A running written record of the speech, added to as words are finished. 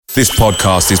This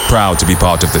podcast is proud to be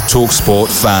part of the TalkSport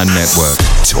Fan Network.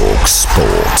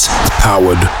 TalkSport.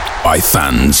 Powered by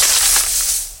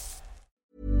fans.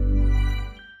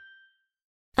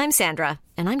 I'm Sandra,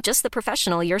 and I'm just the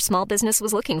professional your small business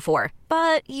was looking for.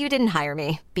 But you didn't hire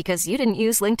me because you didn't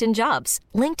use LinkedIn Jobs.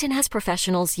 LinkedIn has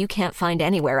professionals you can't find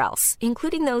anywhere else,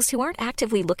 including those who aren't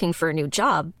actively looking for a new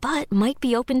job, but might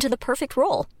be open to the perfect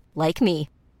role, like me.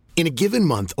 In a given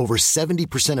month, over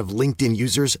 70% of LinkedIn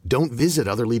users don't visit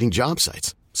other leading job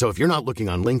sites. So if you're not looking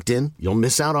on LinkedIn, you'll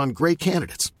miss out on great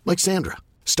candidates like Sandra.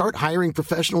 Start hiring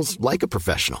professionals like a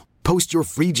professional. Post your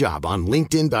free job on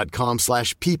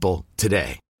linkedin.com/people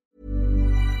today.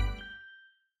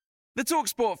 The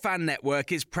TalkSport Fan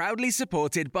Network is proudly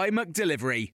supported by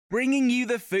McDelivery, bringing you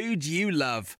the food you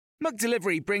love.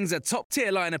 McDelivery brings a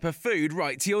top-tier lineup of food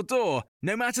right to your door.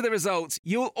 No matter the result,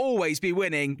 you'll always be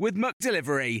winning with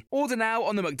McDelivery. Order now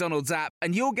on the McDonald's app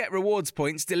and you'll get rewards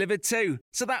points delivered too.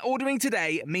 So that ordering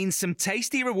today means some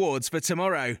tasty rewards for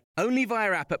tomorrow. Only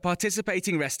via app at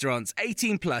participating restaurants.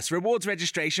 18 plus. Rewards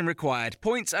registration required.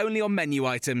 Points only on menu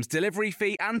items. Delivery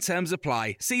fee and terms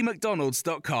apply. See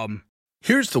mcdonalds.com.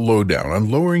 Here's the lowdown on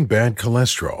lowering bad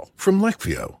cholesterol from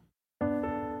Leqvio.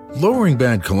 Lowering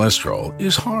bad cholesterol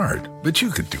is hard, but you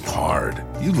could do hard.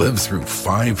 You lived through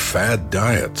 5 fad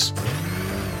diets,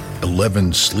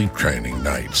 11 sleep training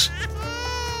nights,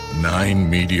 9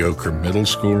 mediocre middle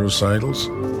school recitals,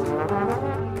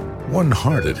 1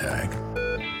 heart attack.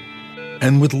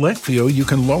 And with Leqvio, you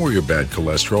can lower your bad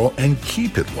cholesterol and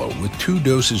keep it low with 2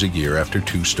 doses a year after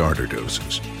 2 starter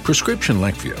doses. Prescription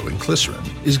Leqvio and Glycerin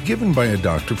is given by a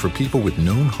doctor for people with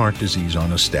known heart disease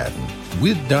on a statin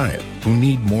with diet who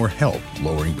need more help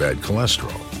lowering bad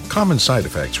cholesterol. Common side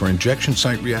effects are injection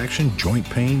site reaction, joint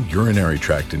pain, urinary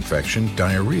tract infection,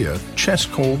 diarrhea,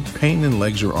 chest cold, pain in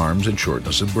legs or arms, and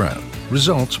shortness of breath.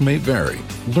 Results may vary.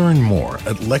 Learn more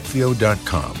at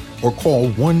leqvio.com or call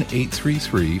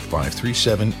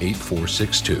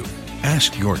 1-833-537-8462.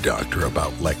 Ask your doctor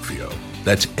about Leqvio.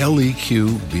 That's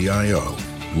Leqvio.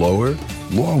 Lower,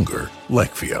 longer,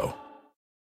 Leqvio.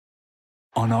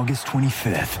 On August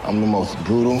 25th, I'm the most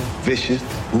brutal, vicious,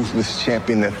 ruthless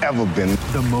champion there's ever been.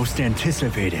 The most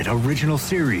anticipated original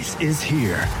series is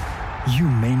here. You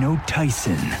may know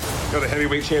Tyson. You're the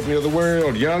heavyweight champion of the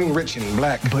world, young, rich, and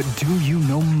black. But do you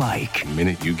know Mike? The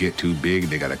minute you get too big,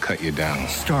 they gotta cut you down.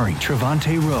 Starring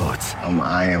Trevante Rhodes. I'm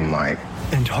Iron Mike.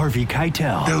 And Harvey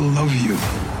Keitel. They'll love you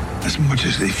as much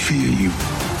as they fear you.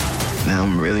 Now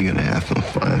I'm really gonna have some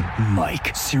fun.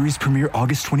 Mike, series premiere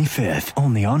August 25th,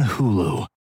 only on Hulu.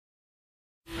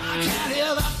 I can't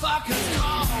hear the fuckers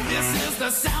call. This is the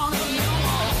sound of your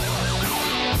wall.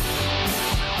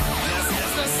 This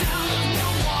is the sound of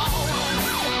your wall.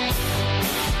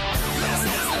 This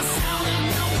is the sound of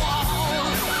your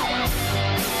wall.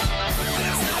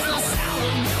 This is the sound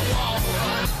of your wall.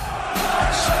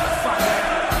 Shut the fuck up.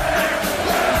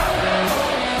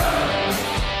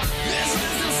 This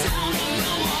is the sound of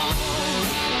your wall.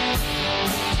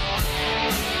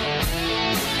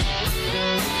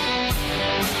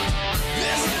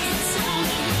 This is the sound of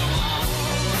your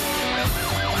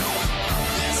wall.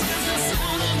 This is the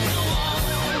sound of your wall.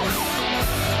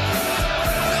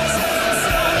 This is the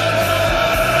sound of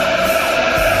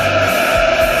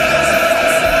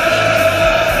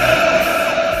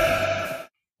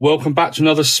Welcome back to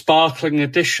another sparkling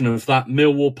edition of that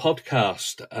Millwall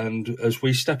podcast. And as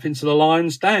we step into the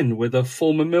Lions' Den with a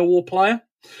former Millwall player,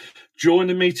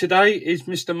 joining me today is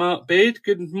Mr. Mark Beard.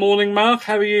 Good morning, Mark.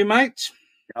 How are you, mate?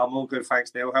 I'm all good,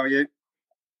 thanks, Neil. How are you?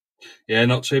 Yeah,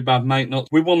 not too bad, mate.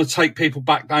 We want to take people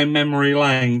back down memory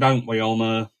lane, don't we,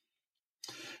 and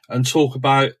talk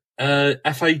about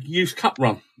FA Youth Cup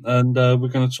run. And we're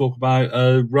going to talk about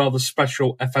a rather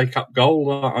special FA Cup goal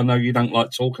that I know you don't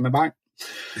like talking about,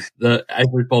 that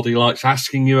everybody likes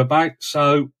asking you about.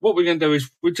 So what we're going to do is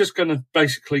we're just going to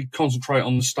basically concentrate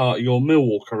on the start of your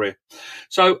Millwall career.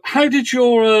 So how did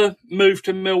your move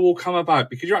to Millwall come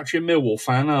about? Because you're actually a Millwall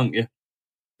fan, aren't you?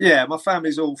 Yeah, my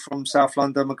family's all from South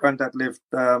London. My granddad lived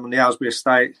on the Aylesbury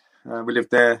estate. We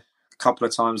lived there a couple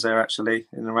of times there, actually,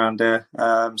 in and around there.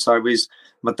 My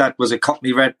dad was a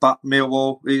Cockney Red, but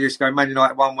Millwall. He used to go Man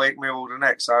United one week, Millwall the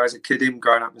next. So as a kid, him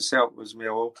growing up myself was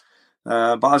Millwall.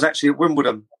 But I was actually at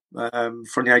Wimbledon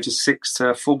from the age of 6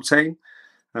 to 14.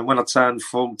 And when I turned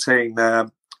 14, I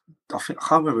can't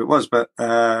remember who it was, but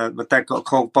my dad got a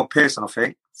call, Bob Pearson, I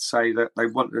think, to say that they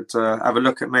wanted to have a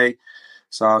look at me.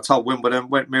 So I told Wimbledon,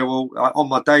 went Millwall. On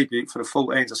my debut for the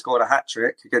 14s, I scored a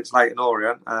hat-trick against Leyton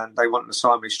Orient, and they wanted to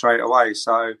sign me straight away.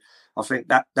 So I think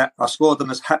that I scored them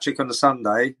a hat-trick on the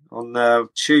Sunday. On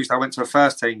Tuesday, I went to a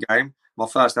first-team game, my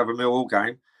first ever Millwall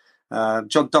game.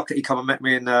 John Docherty come and met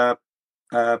me in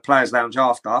Players' Lounge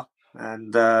after,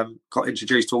 and got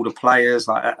introduced to all the players.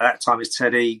 Like at that time, it's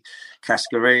Teddy,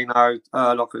 Cascarino,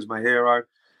 Erlock was my hero.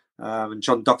 And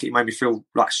John Docherty made me feel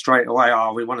like straight away,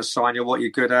 we want to sign you, what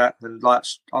you're good at. And like,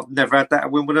 I've never had that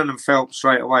at Wimbledon, and felt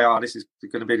straight away, this is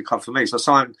going to be the club for me. So I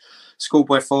signed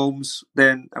schoolboy forms.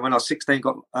 Then, and when I was 16,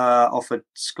 got offered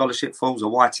scholarship forms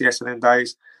or YTS in them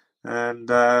days. And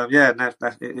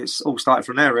it's all started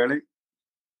from there, really.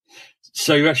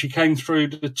 So you actually came through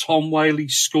the Tom Whaley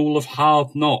School of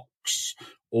Hard Knocks,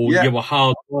 or you were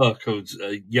hard work, as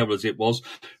it was.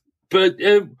 But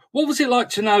what was it like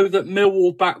to know that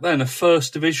Millwall back then, a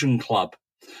first division club,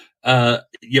 as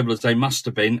they must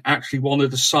have been, actually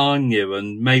wanted to sign you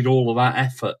and made all of that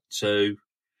effort to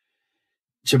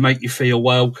make you feel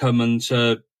welcome and just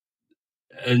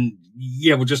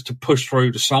to push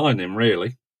through to sign him,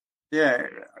 really? Yeah,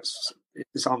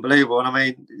 it's unbelievable. And I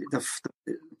mean,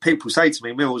 people say to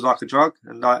me, Millwall's like a drug,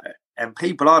 and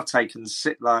people I've taken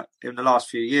in the last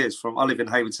few years from, I live in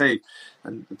Hayward Heath,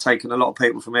 and taken a lot of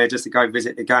people from here just to go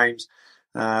visit the games.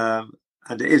 And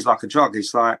it is like a drug.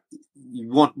 It's like you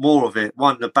want more of it.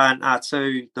 One, the banter.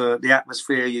 Two, the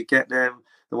atmosphere you get them,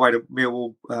 the way the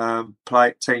Millwall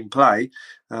team play.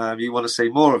 You want to see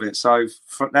more of it. So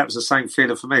that was the same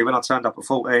feeling for me when I turned up at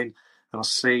 14. And I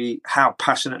see how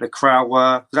passionate the crowd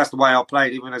were. That's the way I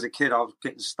played. Even as a kid, I was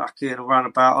getting stuck in and run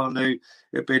about. I knew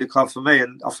it'd be the club for me.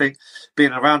 And I think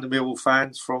being around the Millwall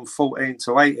fans from 14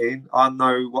 to 18, I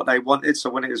know what they wanted. So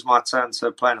when it was my turn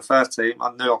to play in the first team,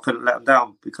 I knew I couldn't let them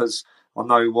down, because I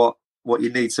know what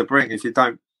you need to bring. If you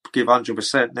don't give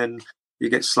 100%, then you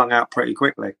get slung out pretty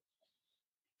quickly.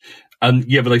 And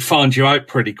but they find you out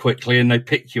pretty quickly, and they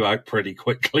pick you out pretty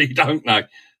quickly, don't they?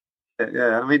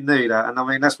 Yeah, I mean, knew that. And I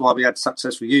mean, that's why we had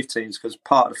successful youth teams, because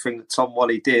part of the thing that Tom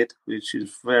Whaley did, which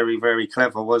is very, very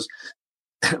clever, was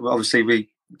obviously we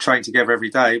trained together every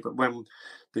day, but when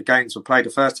the games were played, the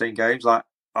first team games, like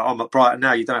I'm at Brighton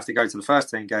now, you don't have to go to the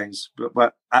first team games.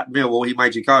 But at Millwall, he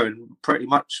made you go, and pretty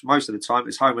much most of the time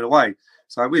it's home and away.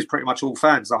 So we was pretty much all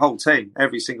fans, the whole team,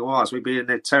 every single one of us. We'd be in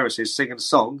their terraces singing the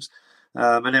songs.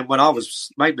 And then when I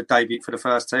made my debut for the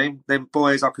first team, then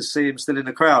boys, I could see him still in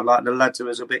the crowd, like the lads who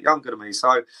was a bit younger than me.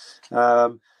 So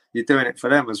you're doing it for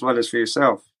them as well as for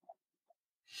yourself.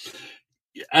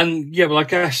 And I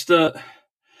guess that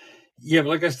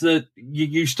you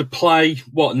used to play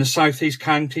in the South East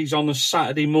counties on a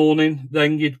Saturday morning.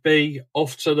 Then you'd be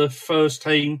off to the first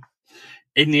team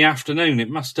in the afternoon. It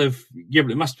must have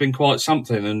been quite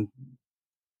something. And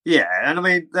I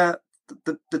mean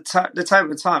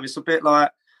the time, it's a bit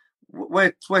like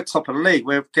we're top of the league.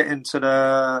 We're getting to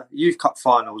the Youth Cup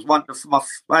finals.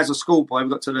 As a schoolboy, we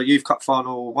got to the Youth Cup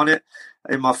final, won it.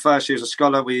 In my first year as a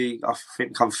scholar, I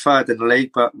think come third in the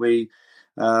league, but we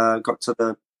got to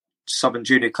the Southern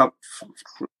Junior Cup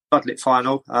Floodlit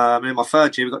final. In my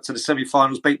third year, we got to the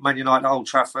semi-finals, beat Man United at Old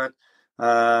Trafford.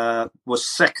 Was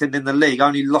second in the league,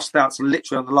 only lost out to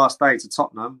literally on the last day to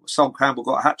Tottenham. Sol Campbell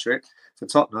got a hat-trick for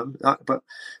Tottenham. But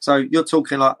so you're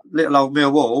talking like little old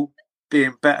Millwall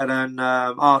being better than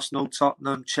Arsenal,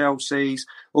 Tottenham, Chelsea's,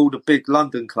 all the big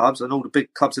London clubs and all the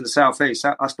big clubs in the South East,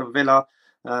 Aston Villa.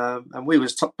 And we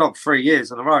was top dog 3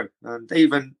 years in a row. And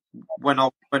even when I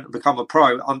went to become a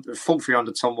pro, fourth year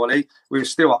under Tom Whaley, we were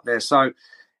still up there. So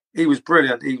he was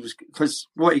brilliant. Because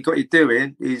what he got you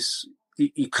doing is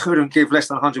you couldn't give less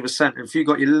than 100%. And if you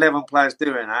got 11 players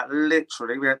doing that,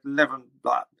 literally, we had 11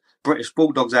 British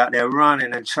Bulldogs out there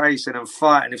running and chasing and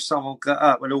fighting. If someone got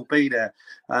up, we'd all be there.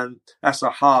 And that's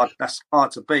hard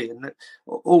to beat. And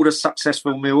all the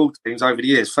successful Millwall teams over the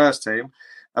years, first team,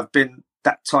 have been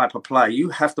that type of play. You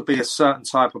have to be a certain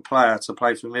type of player to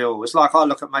play for Millwall. It's like I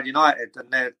look at Man United and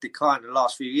their decline in the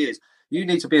last few years. You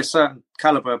need to be a certain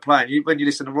calibre of player. When you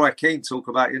listen to Roy Keane talk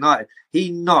about United, he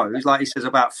knows, like he says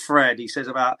about Fred, he says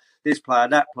about this player,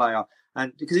 that player.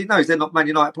 And because he knows they're not Man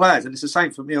United players, and it's the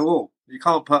same for Millwall. You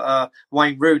can't put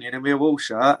Wayne Rooney in a Millwall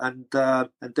shirt and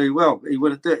do well. He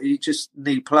wouldn't do it. You just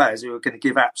need players who are going to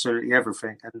give absolutely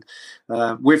everything.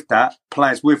 And with that,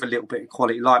 players with a little bit of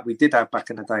quality, like we did have back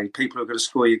in the day. People who are going to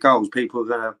score your goals. People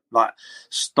who are going to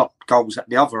stop goals at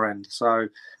the other end. So,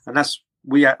 and that's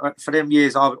for them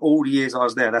years. All the years I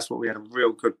was there, that's what we had, a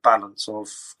real good balance of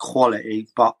quality.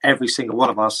 But every single one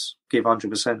of us give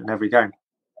 100% in every game.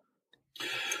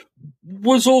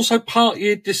 Was also part of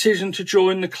your decision to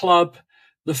join the club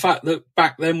the fact that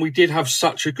back then we did have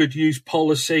such a good youth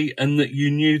policy, and that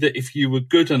you knew that if you were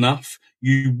good enough,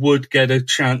 you would get a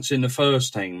chance in the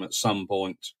first team at some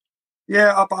point?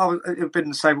 Yeah, I've been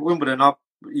the same at Wimbledon.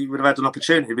 you would have had an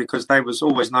opportunity because they was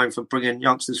always known for bringing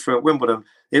youngsters through at Wimbledon.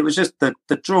 It was just the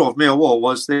draw of Millwall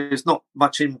was there's not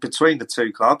much in between the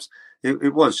two clubs.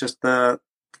 It was just the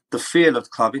feel of the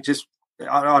club.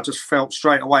 I just felt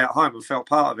straight away at home and felt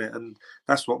part of it, and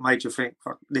that's what made you think,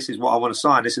 this is what I want to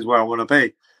sign. This is where I want to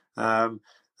be.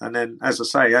 And then, as I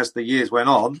say, as the years went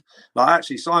on, I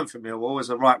actually signed for Millwall as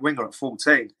a right winger at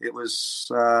 14. It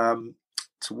was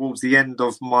towards the end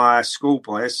of my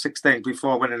schoolboy, 16,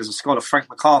 before I went in as a scholar. Frank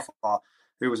MacArthur,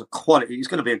 who was a quality, he's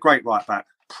going to be a great right back,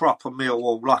 proper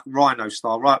Millwall, like Rhino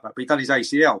style right back. But he done his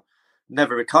ACL,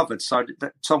 never recovered. So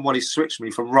somebody switched me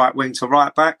from right wing to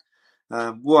right back,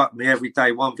 worked me every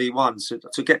day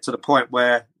 1v1 to get to the point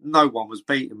where no one was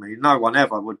beating me. No one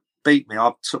ever would beat me.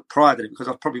 I took pride in it because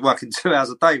I was probably working 2 hours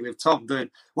a day with Tom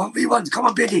doing 1v1s. Come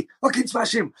on, Biggie, I can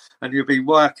smash him. And you'd be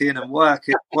working.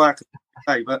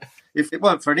 But if it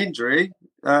weren't for an injury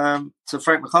to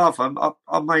Frank MacArthur,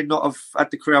 I may not have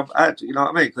had the career I've had. You know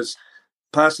what I mean? Because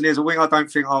personally, as a winger, I don't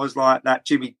think I was like that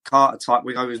Jimmy Carter type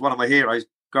winger. He was one of my heroes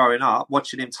growing up,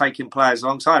 watching him taking players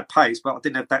along. So I had pace, but I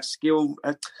didn't have that skill,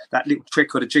 that little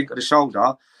trick or the jink of the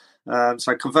shoulder.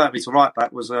 So convert me to right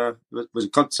back was a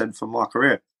godsend for my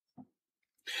career.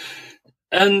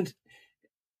 And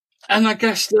I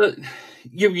guess that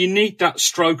you need that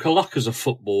stroke of luck as a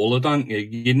footballer, don't you?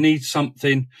 You need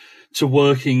something to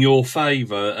work in your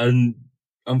favour. And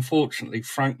unfortunately,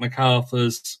 Frank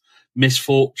MacArthur's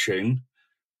misfortune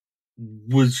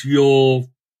was your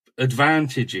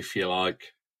advantage, if you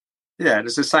like. Yeah, and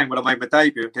it's the same when I made my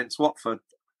debut against Watford.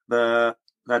 They'd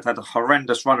had a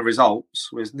horrendous run of results.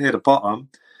 We was near the bottom.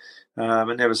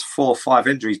 And there was 4 or 5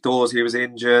 injuries. Dawsey was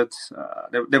injured.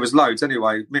 There was loads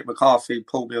anyway. Mick McCarthy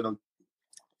pulled me on a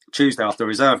Tuesday after a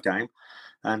reserve game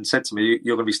and said to me,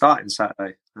 "You're going to be starting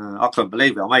Saturday." I couldn't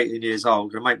believe it. I'm 18 years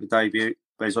old, going to make my debut.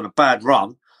 But he's on a bad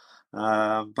run.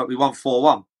 But we won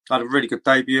 4-1. I had a really good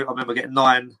debut. I remember getting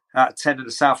 9 out of 10 in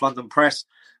the South London press.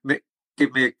 Mick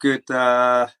gave me a good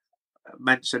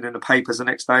mention in the papers the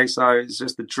next day. So it's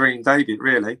just a dream debut,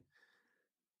 really.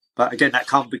 But again, that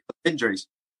can't be injuries.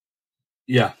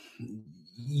 Yeah,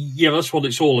 that's what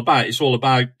it's all about. It's all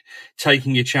about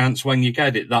taking your chance when you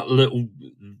get it. That little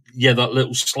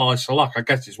slice of luck, I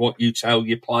guess, is what you tell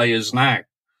your players now.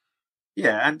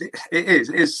 Yeah, and it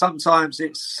is. Sometimes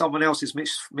it's someone else's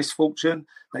misfortune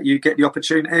that you get the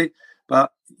opportunity,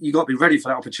 but you got to be ready for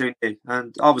that opportunity.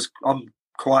 And I'm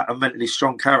quite a mentally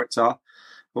strong character.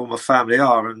 All my family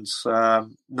are, and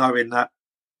knowing that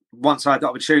once I had the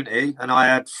opportunity and I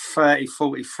had 30,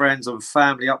 40 friends and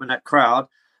family up in that crowd,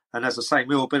 and as I say,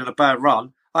 Millwall been in a bad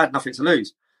run, I had nothing to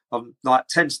lose. I'm like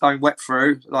 10 stone wet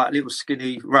through, like a little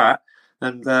skinny rat.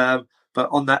 And but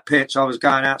on that pitch, I was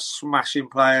going out smashing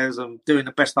players and doing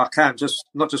the best I can, just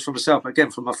not just for myself, but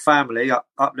again, for my family up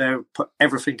there, put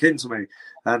everything into me.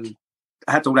 And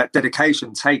I had all that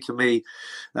dedication taking me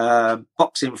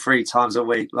boxing 3 times a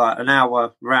week, like an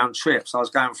hour round trips. I was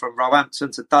going from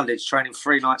Roehampton to Dulwich, training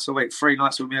 3 nights a week, 3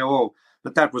 nights with Millwall.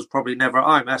 My dad was probably never at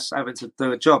home. That's having to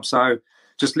do a job. So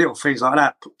just little things like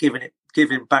that,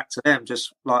 giving back to them,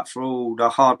 just like for all the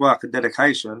hard work and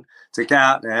dedication to get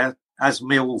out there as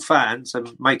Millwall fans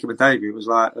and making a debut was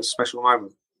like a special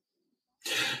moment.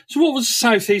 So what was the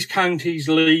South East Counties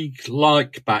League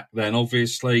like back then?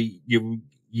 Obviously,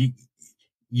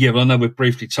 I know we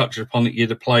briefly touched upon it.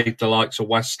 You'd have played the likes of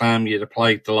West Ham, you'd have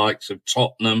played the likes of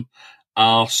Tottenham,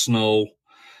 Arsenal,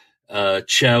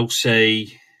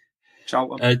 Chelsea,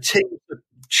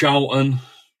 Charlton,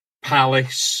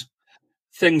 Palace,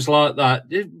 things like that.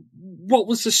 What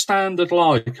was the standard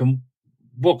like, and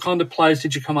what kind of players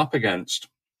did you come up against?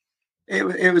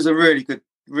 It was a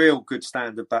real good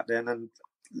standard back then. And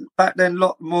back then, a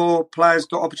lot more players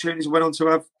got opportunities and went on to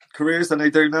have careers than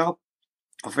they do now.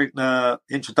 I think the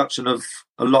introduction of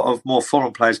a lot of more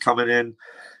foreign players coming in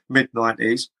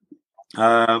mid-90s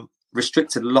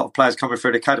restricted a lot of players coming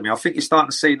through the academy. I think you're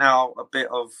starting to see now a bit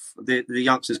of the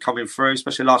youngsters coming through,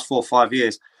 especially the last 4 or 5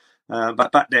 years.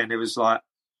 But back then it was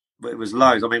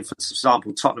loads. I mean, for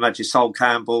example, Tottenham had your Sol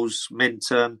Campbells,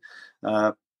 Minton,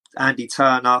 Andy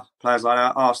Turner, players like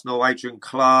that, Arsenal, Adrian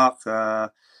Clark.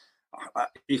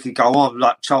 You could go on,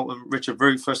 like Charlton, Richard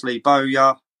Rufus, Lee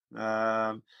Bowyer.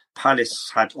 Palace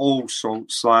had all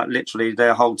sorts, like literally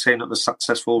their whole team that was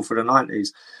successful for the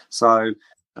 90s. So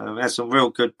had some real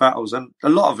good battles. And a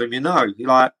lot of them,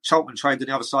 like Charlton trained on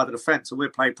the other side of the fence, and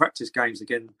we'd play practice games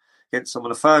against them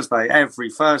on a Thursday, every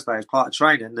Thursday as part of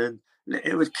training. And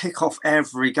it would kick off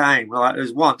every game. Like there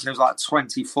was like a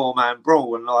 24-man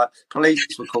brawl, and like police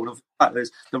were called.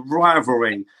 The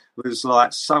rivalry was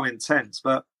like so intense,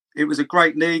 but it was a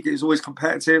great league. It was always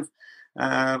competitive.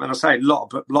 And I say a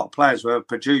lot of players were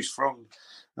produced from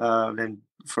then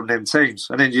from them teams.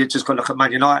 And then you just got to look at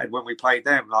Man United when we played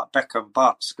them, like Beckham,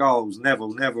 Butt, Scholes,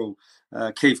 Neville,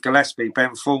 Keith Gillespie,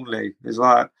 Ben Thornley. There's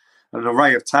like an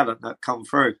array of talent that come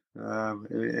through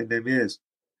in them years.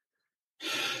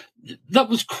 That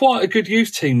was quite a good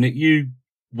youth team that you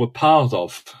were part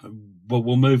of. Well,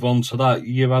 we'll move on to that.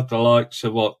 You had the likes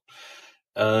of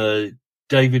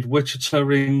David Wichita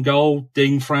in goal,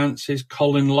 Dean Francis,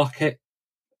 Colin Luckett,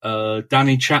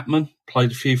 Danny Chapman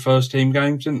played a few first team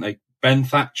games, didn't they? Ben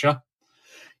Thatcher,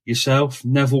 yourself,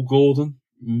 Neville Gordon,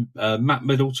 Matt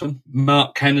Middleton,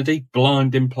 Mark Kennedy,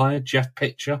 blinding player, Jeff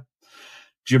Pitcher,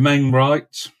 Jermaine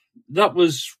Wright. That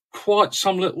was quite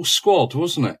some little squad,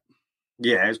 wasn't it?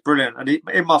 Yeah, it was brilliant. And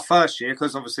in my first year,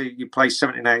 because obviously you play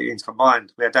 17 and 18s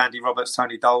combined, we had Andy Roberts,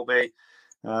 Tony Dolby.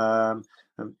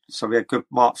 So we had good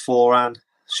Mark Foran,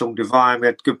 Sean Devine. We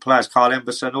had good players, Carl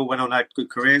Emberson, all went on, had good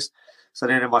careers. So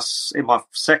then in my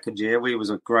second year, we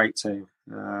was a great team.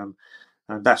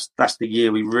 And that's the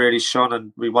year we really shone,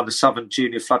 and we won the Southern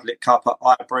Junior Floodlit Cup at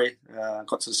Highbury,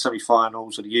 got to the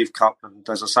semi-finals of the Youth Cup, and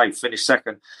as I say, finished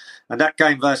second. And that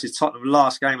game versus Tottenham,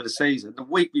 last game of the season, the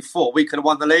week before, we could have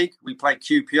won the league. We played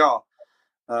QPR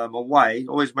away,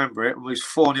 always remember it, and we was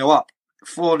 4-0 up.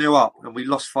 4-0 up, and we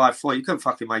lost 5-4. You couldn't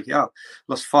fucking make it up.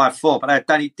 Lost 5-4, but I had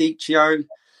Danny Dicchio,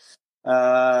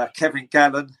 Kevin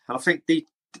Gallen, and I think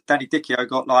Danny Dicchio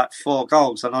got like 4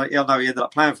 goals, and I know he ended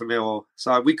up playing for Millwall.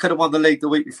 So we could have won the league the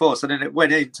week before. So then it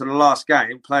went into the last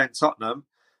game playing Tottenham.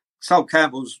 Sol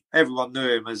Campbell's, everyone knew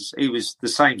him as he was the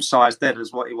same size then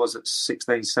as what he was at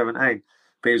 16, 17,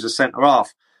 but he was a centre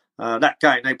half. That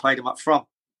game they played him up front,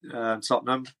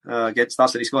 Tottenham against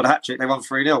us, and he scored a hat trick. They won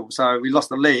 3-0. So we lost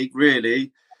the league.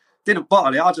 Really didn't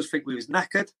bottle it. I just think we was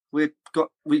knackered. We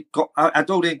had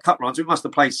all the cup runs. We must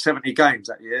have played 70 games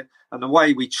that year, and the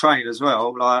way we train as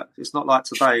well. Like, it's not like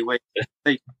today where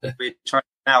we train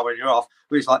an hour when you're off.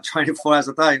 We was like training 4 hours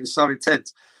a day. It was so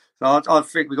intense. So I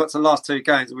think we got to the last 2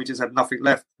 games and we just had nothing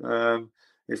left.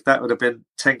 If that would have been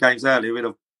 10 games earlier, we'd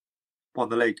have won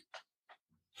the league.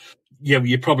 Yeah, well,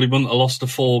 you probably wouldn't have lost a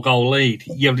 4-goal lead.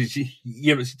 Yeah,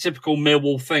 it's a typical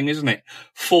Millwall thing, isn't it?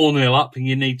 4-0 up and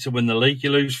you need to win the league, you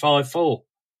lose 5-4.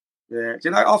 Yeah, do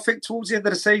you know, I think towards the end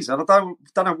of the season, I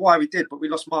don't know why we did, but we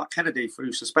lost Mark Kennedy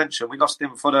through suspension. We lost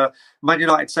him for the Man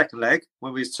United second leg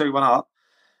when we was 2-1 up.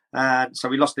 And so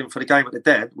we lost him for the game at the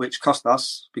Dead, which cost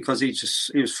us because he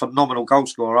was a phenomenal goal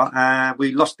scorer. And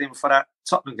we lost him for that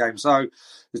Tottenham game. So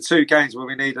the 2 games where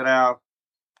we needed our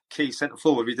key centre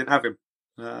forward, we didn't have him.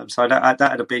 So that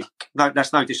had a big. No,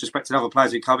 that's no disrespect to the other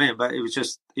players who come in, but he was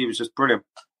just brilliant.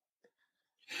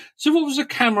 So what was the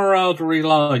camaraderie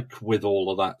like with all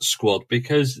of that squad?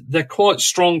 Because they're quite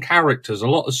strong characters, a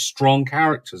lot of strong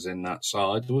characters in that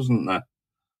side, wasn't there?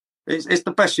 It's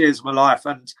the best years of my life,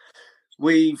 and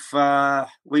we've had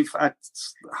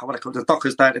what I call the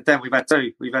Dockers Day at the Den. We've had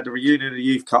 2. We've had the reunion of the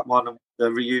Youth Cup one and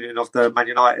the reunion of the Man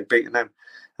United beating them,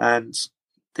 and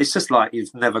it's just like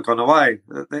you've never gone away.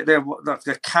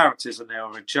 The characters in there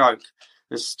are a joke.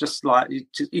 It's just like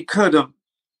you couldn't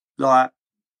like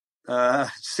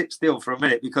sit still for a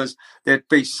minute because there'd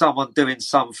be someone doing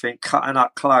something, cutting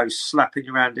up close, slapping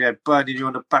you around the head, burning you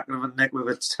on the back of the neck with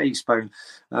a teaspoon.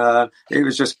 It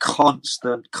was just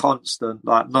constant,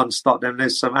 like non-stop. Then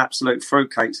there's some absolute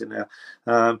fruitcakes in there.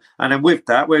 And then with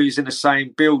that, we was in the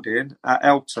same building at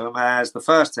Eltham as the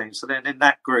first team. So then in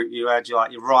that group, you had your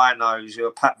Rhinos,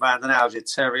 your Pat Van Den Hals, your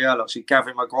Terry Erlots, your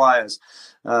Gavin Maguires.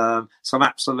 Some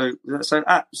absolute. So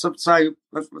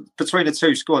between the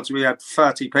 2 squads, we had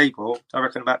 30 people. I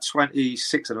reckon about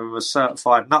 26 of them were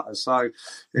certified nutters. So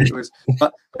it was,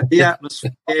 but the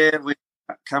atmosphere, with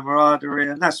camaraderie,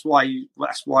 and that's why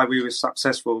we were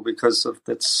successful, because of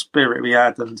the spirit we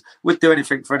had, and we'd do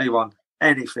anything for anyone,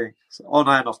 anything, on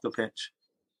and off the pitch.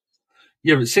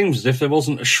 Yeah, it seems as if there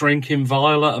wasn't a shrinking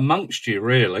violet amongst you,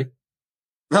 really.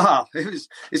 No, it's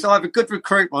either good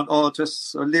recruitment or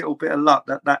just a little bit of luck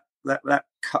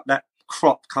that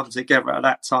crop comes together at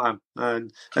that time.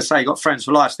 And as I say, you got friends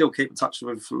for life, still keep in touch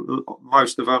with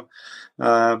most of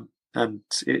them. And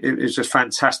it was just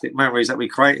fantastic memories that we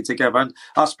created together. And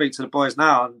I speak to the boys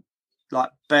now, and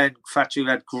like Ben Thatcher,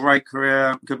 had great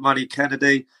career, good money,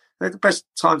 Kennedy. They're the best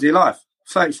times of your life.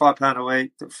 £35 a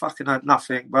week, fucking had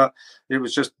nothing, but it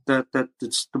was just the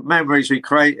memories we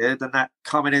created, and that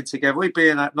coming in together. We'd be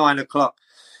in at 9 o'clock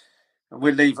and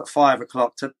we'd leave at 5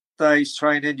 o'clock. Today's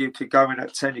training, you could go in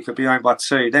at 10, you could be home by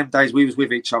 2. Them days we was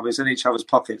with each other, in each other's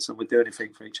pockets, and we'd do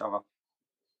anything for each other.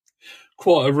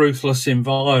 Quite a ruthless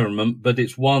environment, but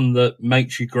it's one that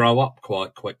makes you grow up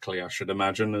quite quickly, I should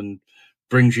imagine, and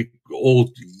brings you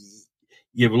all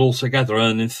together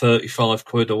earning 35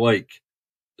 quid a week.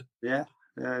 Yeah.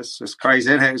 Yeah, it's just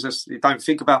crazy, isn't it? It's just, you don't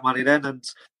think about money then. And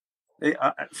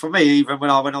for me, even when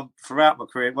I went on throughout my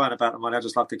career, it weren't about the money. I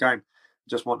just loved the game.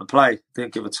 Just want to play.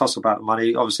 Didn't give a toss about the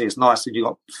money. Obviously, it's nice that you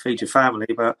got to feed your family,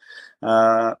 but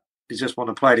you just want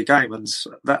to play the game. And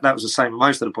that was the same with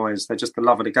most of the boys. They're just the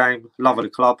love of the game, love of the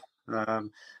club.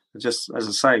 Just, as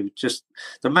I say, just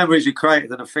the memories we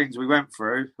created and the things we went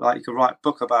through, like you could write a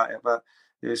book about it, but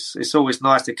it's always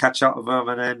nice to catch up with them,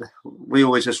 and then we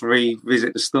always just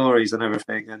revisit the stories and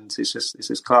everything, and it's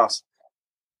just class.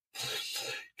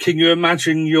 Can you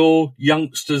imagine your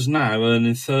youngsters now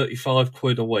earning 35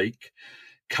 quid a week,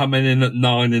 coming in at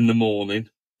 9 a.m,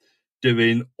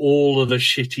 doing all of the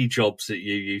shitty jobs that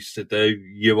you used to do?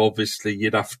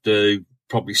 You'd have to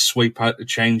probably sweep out the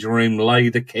changing room, lay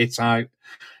the kit out,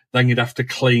 then you'd have to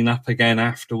clean up again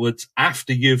afterwards,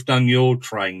 after you've done your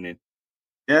training.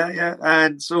 Yeah.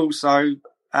 And it's also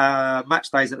match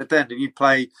days at the Den. If you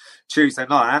play Tuesday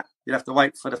night, you'd have to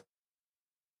wait for the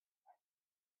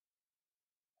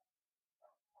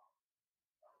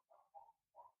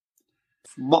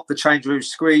mop the change room,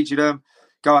 squeegee them,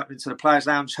 go up into the players'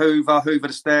 lounge, hoover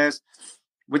the stairs.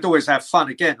 We'd always have fun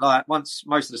again. Like, once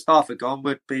most of the staff had gone,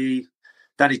 would be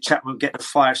Danny Chapman getting the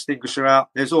fire extinguisher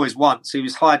out. There's always once he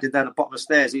was hiding down the bottom of the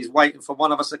stairs. He's waiting for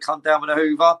one of us to come down with a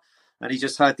hoover, and he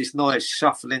just heard this noise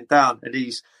shuffling down, and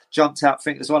he's jumped out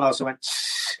thinking there's one else who went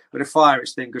with a fire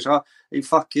extinguisher. He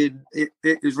fucking it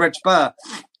was Reg Burr.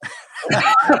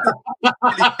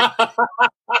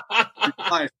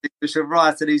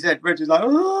 Right at his head. Reg was like,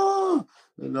 oh,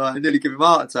 and nearly give him a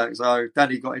heart attack. So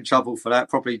Danny got in trouble for that.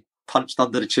 Probably punched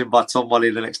under the chin by Tom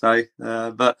Wally the next day.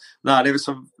 But no, there was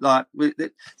some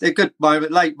they're good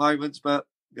moments, late moments, but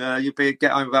you'd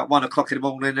get home about 1 o'clock in the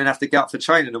morning and have to get up for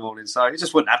training in the morning. So it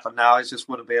just wouldn't happen now. It just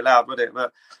wouldn't be allowed, would it?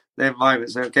 But them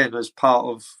moments again was part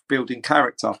of building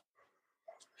character.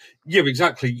 Yeah,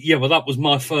 exactly. Yeah, well, that was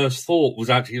my first thought, was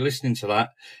actually listening to that.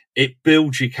 It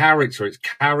builds your character. It's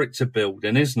character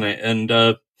building, isn't it? And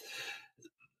but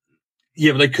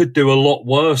they could do a lot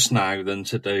worse now than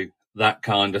to do that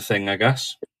kind of thing, I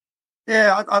guess.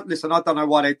 Yeah, listen, I don't know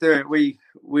why they do it.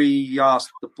 We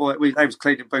asked the boy, they was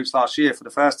cleaning boots last year for the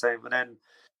first team, and then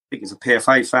I think it's a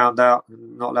PFA found out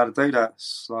and not allowed to do that.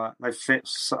 It's like I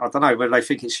don't know whether they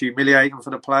think it's humiliating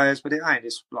for the players, but it ain't.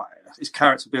 It's like, it's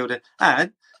character building.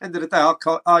 And end of the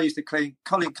day, I used to clean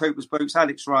Colin Cooper's boots,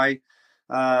 Alex Ray,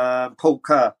 Paul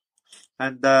Kerr,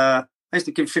 and I used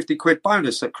to give 50 quid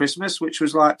bonus at Christmas, which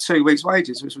was like 2 weeks'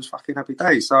 wages, which was fucking happy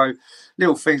days. So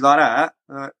little things like that.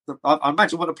 I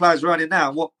imagine what the players are earning now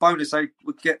and what bonus they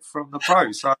would get from the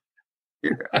pros. So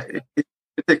it's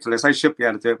ridiculous. They should be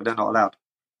able to do it, but they're not allowed.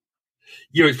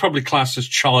 Yeah, it's probably classed as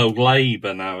child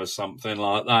labour now or something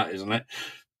like that, isn't it?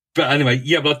 But anyway,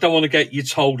 yeah, but I don't want to get you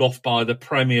told off by the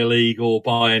Premier League or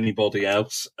by anybody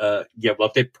else. Yeah, but I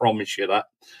did promise you that.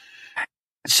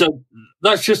 So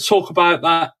let's just talk about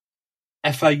that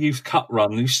FA Youth Cup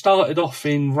run. We started off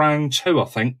in round 2, I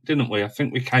think, didn't we? I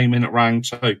think we came in at round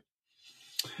 2.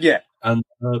 Yeah. And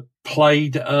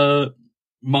played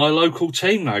my local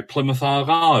team now, Plymouth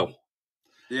Argyle.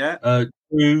 Yeah.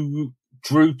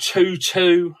 Drew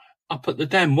 2-2 up at the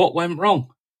Den. What went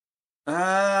wrong? Do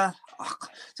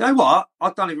you know what? I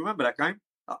don't even remember that game.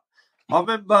 I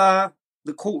remember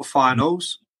the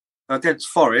quarterfinals against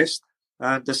Forest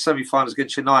and the semi-finals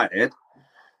against United.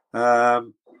 I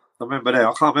remember that.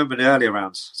 I can't remember the earlier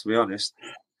rounds, to be honest.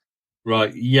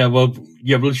 Right. Yeah, well,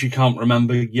 as you can't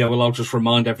remember, I'll just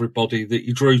remind everybody that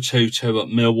you drew 2-2 at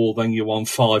Millwall, then you won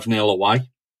 5-0 away.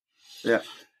 Yeah.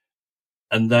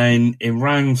 And then in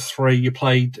round 3, you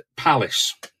played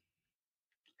Palace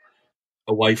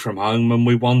away from home, and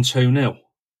we won 2-0.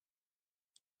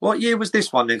 What year was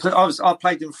this one then? Because I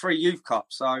played in 3 youth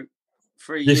cups, so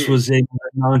 3 years. This was in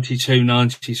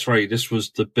 92-93. This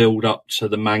was the build-up to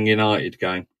the Man United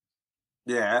game.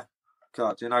 Yeah.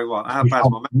 God, you know what? How bad's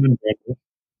my memory?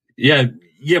 Yeah,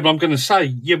 but I'm going to say,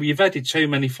 you've added too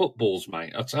many footballs,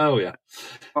 mate, I tell you.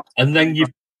 And then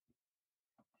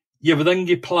but then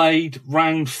you played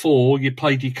round 4, you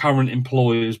played your current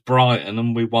employers, Brighton,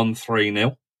 and we won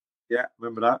 3-0. Yeah,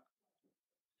 remember that.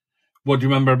 What do you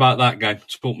remember about that game?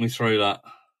 Talk me through that.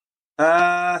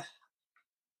 I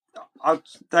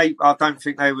don't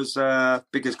think they was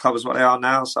big as club as what they are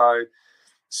now, so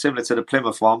similar to the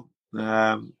Plymouth one.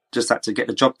 Just had to get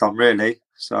the job done, really.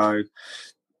 So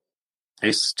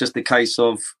it's just a case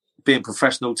of being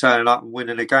professional, turning up and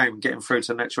winning a game and getting through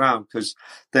to the next round, because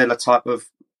they're the type of,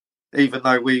 even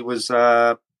though we was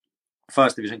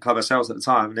first division club ourselves at the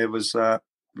time, there was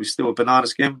still a banana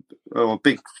skin, or a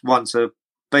big one to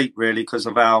beat, really, because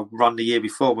of our run the year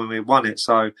before when we won it.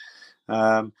 So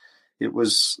it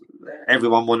was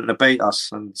everyone wanted to beat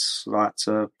us and like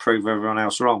to prove everyone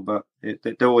else wrong. But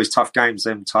they're always tough games,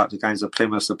 them types of games, the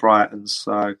Plymouth, the Brightons.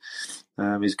 So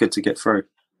it's good to get through.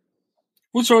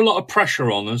 Was there a lot of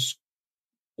pressure on us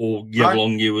or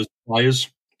on you as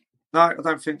players? No, I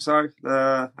don't think so.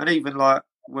 And even like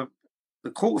with the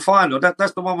quarter-final,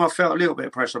 that's the one where I felt a little bit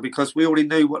of pressure because we already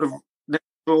knew what the next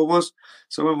draw was.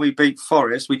 So when we beat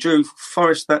Forest, we drew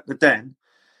Forest at the Den.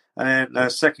 And then the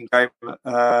second game,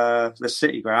 the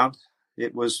City Ground,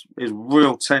 it was a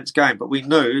real tense game. But we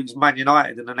knew it was Man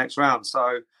United in the next round.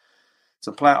 So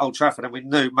to play at Old Trafford, and we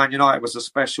knew Man United was a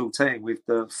special team with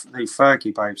the new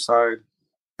Fergie babe. So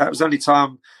that was the only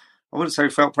time, I wouldn't say we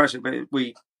felt pressure, but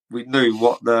we knew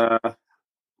what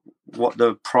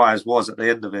the prize was at the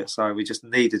end of it. So we just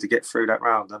needed to get through that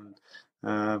round. And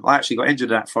I actually got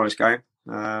injured in that Forest game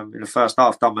in the first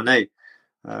half, done my knee.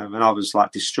 And I was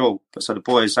like distraught. But so the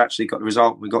boys actually got the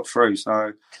result and we got through.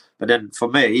 So, but then for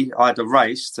me, I had a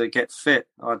race to get fit.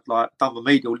 I'd like done my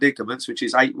medial ligaments, which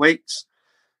is 8 weeks.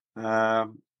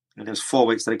 And it was 4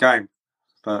 weeks to the game.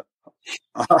 But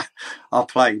I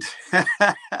played.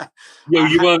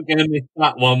 You weren't going to miss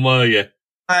that one, were you?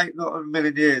 Not in a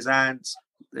million years. And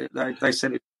they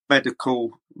said it was a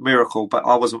medical miracle, but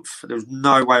I wasn't. There was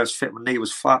no way I was fit. My knee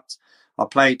was fucked.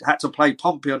 Had to play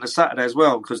Pompey on the Saturday as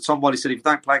well because Tom Wally said if you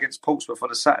don't play against Portsmouth on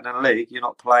the Saturday in the league, you're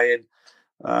not playing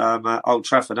at Old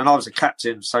Trafford. And I was a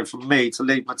captain, so for me to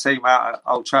leave my team out at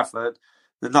Old Trafford,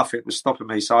 nothing was stopping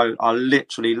me. So I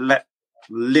literally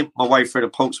limped my way through the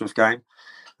Portsmouth game.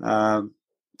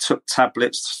 Took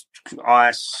tablets,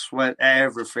 ice, sweat,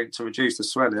 everything to reduce the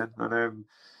swelling, and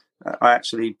I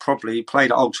actually probably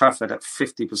played at Old Trafford at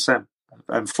 50%,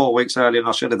 and 4 weeks earlier than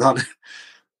I should have done.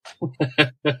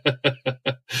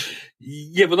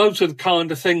 Yeah, but those are the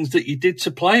kind of things that you did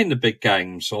to play in the big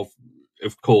games, of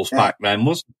course, back then,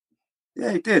 wasn't it?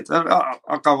 Yeah, he did. I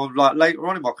go on like later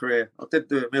on in my career. I didn't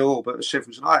do it at Millwall, but at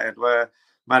Sheffield United, where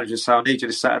managers say, I need you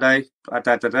this Saturday. I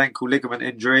had an ankle ligament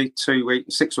injury,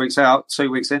 6 weeks out,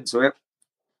 2 weeks into it.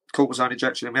 Cortisone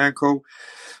injection in my ankle.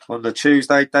 On the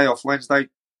Tuesday, day off Wednesday,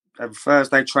 and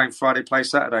Thursday, train Friday, play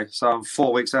Saturday. So I'm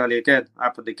 4 weeks early again.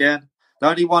 Happened again. The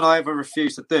only one I ever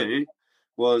refused to do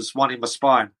was one in my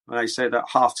spine. And they said at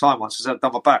half time once, I said, I've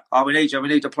done my back. Oh, we need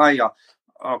to play you.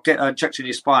 I'll get an injection in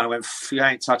your spine. I went, you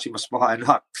ain't touching my spine.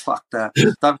 Like, fuck that.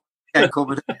 Can't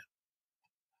come in.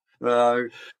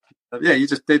 Yeah, you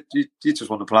just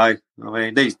want to play. I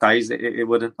mean, these days it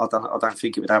wouldn't. I don't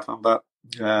think it would happen, but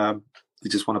you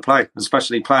just want to play,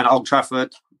 especially playing at Old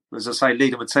Trafford. As I say,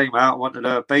 leading the team out, wanting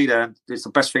to be there, and it's the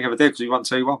best thing I ever did because we won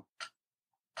 2-1.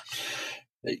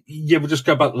 Yeah, we'll just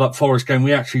go back to that Forest game.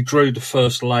 We actually drew the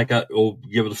first leg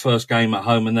the first game at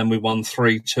home, and then we won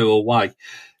 3-2 away.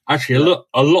 Actually,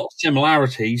 a lot of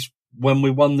similarities. When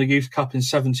we won the Youth Cup in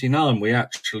 '79, we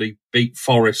actually beat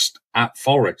Forest at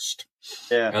Forest.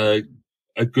 Yeah,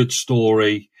 a good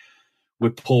story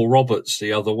with Paul Roberts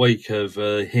the other week of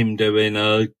him doing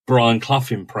a Brian Clough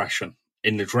impression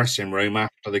in the dressing room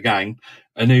after the game,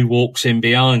 and who walks in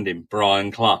behind him?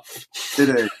 Brian Clough.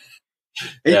 Did he?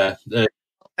 Yeah.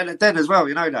 And then as well,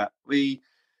 you know that we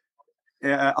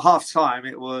at half time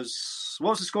it was,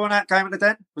 what was the score in that game at the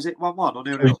Den? Was it 1-1 or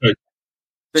 0-0?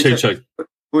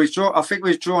 2-2. I think we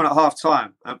was drawn at half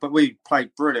time, but we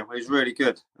played brilliant. It was really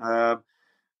good.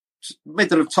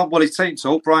 Middle of Tom Wally's team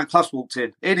talk, Brian Clough walked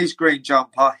in his green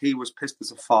jumper. He was pissed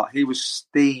as a fart. He was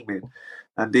steaming,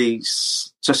 and he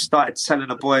just started telling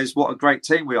the boys what a great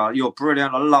team we are. You're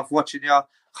brilliant. I love watching you.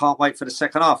 Can't wait for the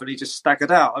second half. And he just staggered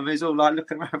out. I mean, he's all like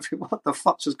looking around, what the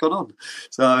fuck's just gone on?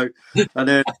 So, and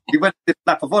then he went to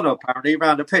the lap of honour, apparently,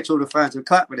 around the pitch. All the fans would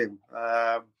clap with him.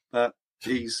 But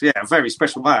he's, a very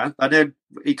special man. And then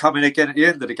he come in again at the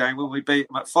end of the game when we beat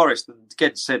him at Forest and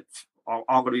again said, I'm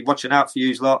going to be watching out for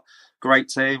you lot. Great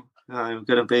team. Going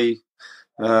to be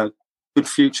a good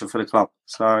future for the club.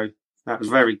 So that was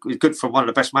very good from one of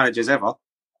the best managers ever.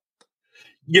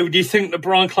 Yeah, do you think that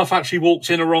Brian Clough actually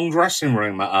walked in a wrong dressing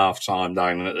room at half time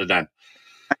down at the Den?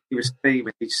 He was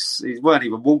steaming. He weren't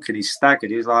even walking. He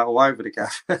staggered. He was like all over the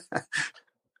gaff.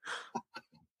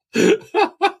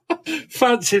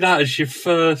 Fancy that as your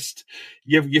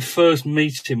first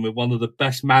meeting with one of the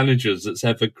best managers that's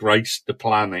ever graced the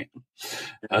planet.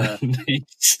 Yeah. And he's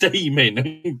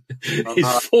steaming.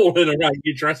 He's falling around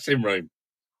your dressing room.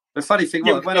 The funny thing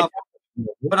was, when I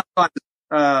signed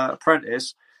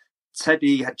apprentice,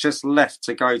 Teddy had just left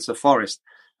to go to Forest,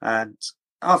 and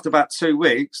after about 2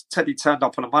 weeks, Teddy turned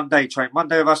up on a Monday, trained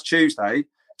Monday with us, Tuesday,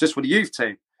 just for the youth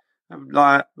team. I'm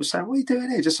like, we're saying, what are you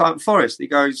doing here? Just like Forest. He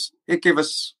goes, he'd give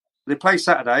us They play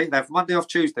Saturday, they have Monday off,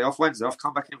 Tuesday off, Wednesday off,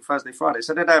 come back in Thursday, Friday.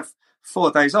 So they'd have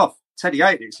 4 days off. Teddy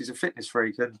hated it, he's a fitness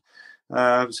freak. And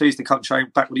so he used to come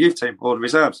train back with the youth team or the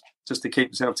reserves just to keep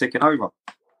himself ticking over.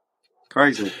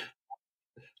 Crazy.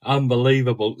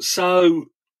 Unbelievable. So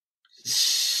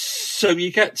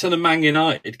you get to the Man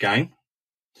United game.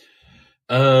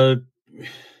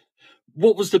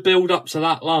 What was the build up to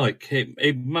that like?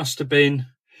 It must have been,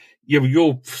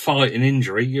 you're fighting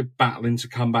injury, you're battling to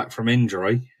come back from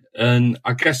injury, and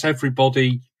I guess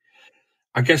everybody's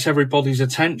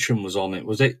attention was on it.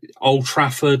 Was it Old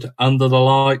Trafford under the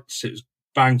lights? It was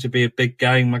bound to be a big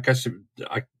game. I guess there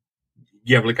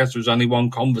was only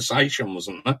one conversation,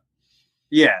 wasn't there?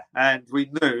 Yeah, and we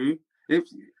knew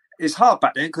it's hard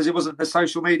back then because it wasn't the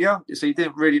social media, so you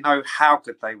didn't really know how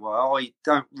good they were. Or you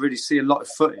don't really see a lot of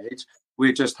footage.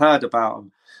 We just heard about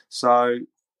them. So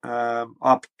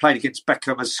I played against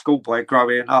Beckham as a schoolboy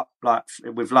growing up, like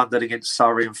with London against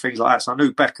Surrey and things like that. So I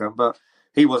knew Beckham, but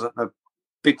he wasn't the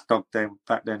big dog then.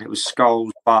 Back then, it was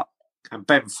Scholes, Butt, and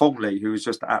Ben Thornley, who was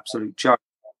just an absolute joke.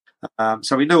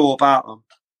 So we knew all about them.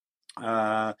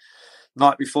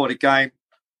 Night before the game,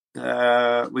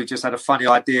 we just had a funny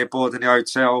idea board in the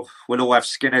hotel. We'll all have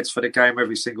skinheads for the game,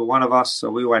 every single one of us. So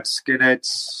we all had skinheads.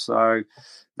 So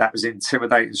that was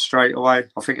intimidating straight away.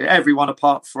 I think everyone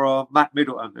apart from Matt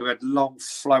Middleton, who had long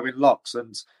flowing locks,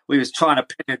 and we was trying to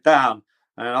pin him down.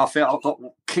 And I felt I got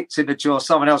kicked in the jaw.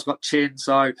 Someone else got chin,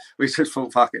 so we just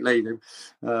thought, fuck it, leave him.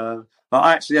 But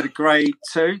I actually had a grade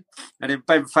 2, and then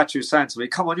Ben Thatcher was saying to me,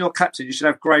 come on, you're captain, you should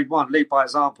have grade 1, lead by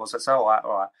example. So I said, all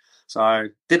right. So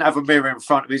didn't have a mirror in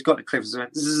front of me. He's got the clips, and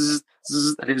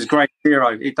it was grade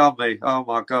 0. He done me. Oh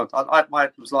my God. My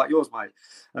head was like yours, mate.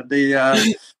 And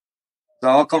so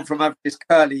I've gone from having this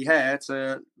curly hair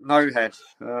to no head.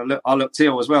 I looked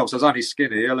ill as well, so I was only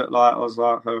skinny. I looked like I was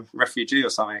like a refugee or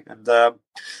something. And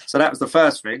so that was the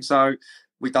first thing. So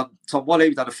we done Tom Wally,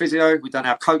 we done a physio, we done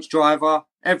our coach driver.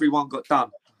 Everyone got done.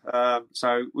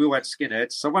 So we all had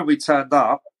skinheads. So when we turned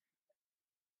up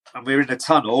and we were in the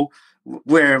tunnel,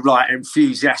 we're like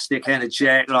enthusiastic,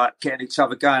 energetic, like getting each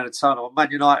other going in the tunnel. Man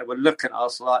United were looking at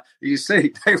us like, you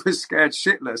see, they were scared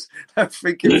shitless. They're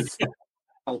thinking,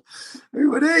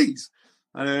 who are these?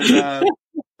 And then,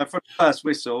 for the first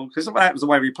whistle, because that was the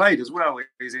way we played as well.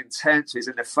 He was intense, he was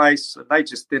in their face, and they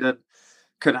just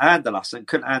couldn't handle us and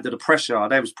couldn't handle the pressure.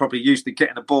 They was probably used to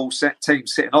getting the ball, team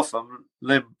sitting off them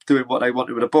doing what they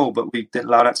wanted with the ball, but we didn't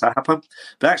allow that to happen.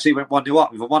 But actually went 1-0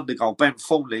 up with a wonder goal. Ben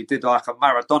Thornley did like a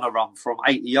Maradona run from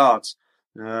 80 yards.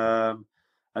 And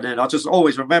then I just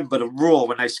always remember the roar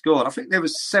when they scored. I think there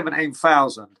was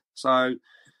 17,000. So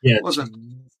it wasn't...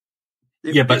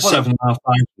 About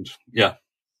 7,500. Yeah.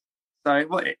 So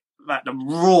like the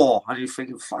roar, and you're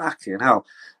thinking, fucking hell.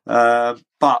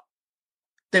 But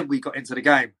then we got into the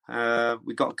game.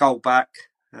 We got a goal back,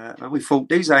 and we thought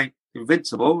these ain't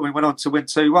invincible. We went on to win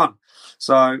 2-1.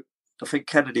 So I think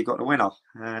Kennedy got the winner,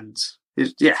 and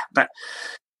they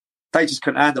just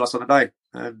couldn't handle us on the day.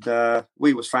 And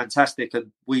we was fantastic,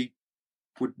 and we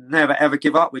would never ever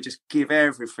give up. We just give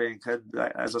everything, and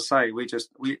as I say, we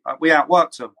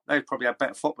outworked them. They probably had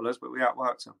better footballers, but we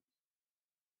outworked them.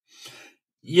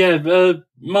 Yeah,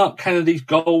 Mark Kennedy's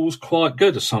goal was quite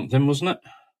good or something, wasn't it?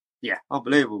 Yeah,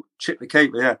 unbelievable. Chip the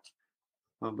keeper, yeah.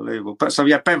 Unbelievable. But so,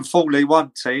 Ben Thornley,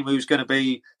 one team, who's going to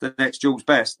be the next Jules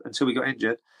Best until he got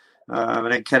injured.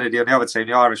 And then Kennedy on the other team,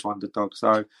 the Irish underdog.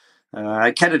 So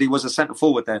Kennedy was a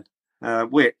centre-forward then,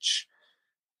 which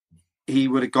he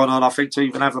would have gone on, I think, to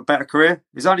even have a better career.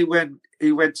 It's only when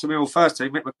he went to Millwall first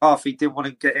team, Mick McCarthy didn't want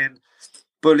to get in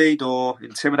bullied or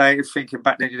intimidated, thinking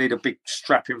back then you need a big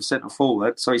strapping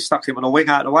centre-forward. So he stuck him on a wing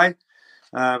out of the way.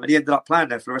 And he ended up playing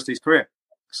there for the rest of his career.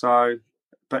 So,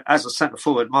 but as a centre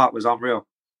forward, Mark was unreal.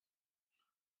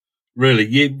 Really,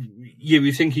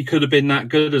 you think he could have been that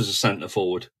good as a centre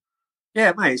forward?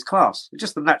 Yeah, mate, he's class. He's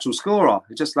just a natural scorer.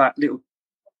 He's just like little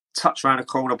touch around the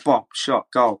corner, bomb, shot,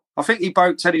 goal. I think he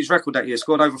broke Teddy's record that year.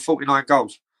 Scored over 49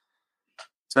 goals.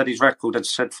 Teddy's record had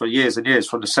said for years and years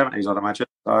from the 70s, I'd imagine.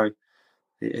 So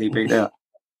he beat that.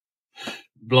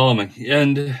 Blimey,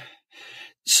 and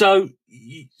so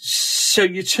you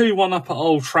 2-1 up at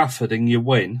Old Trafford and you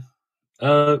win.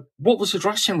 What was the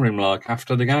dressing room like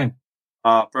after the game?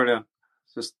 Brilliant.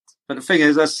 But the thing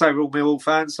is, as I say, we're all Millwall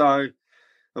fans, so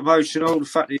emotional. The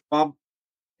fact that you won.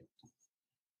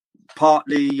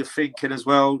 Partly you're thinking as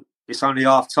well, it's only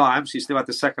half time, so you still had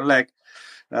the second leg.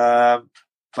 But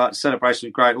the celebration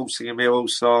was great, all singing Millwall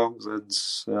songs. And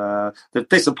the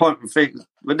disappointment thing,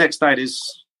 the next day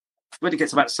is when it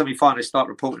gets about the semi-final, they start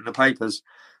reporting in the papers.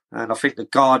 And I think the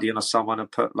Guardian or someone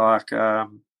had put like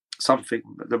something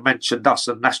that mentioned us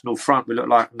and National Front. We look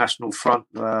like National Front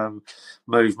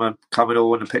movement coming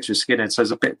all in the picture of skinheads. So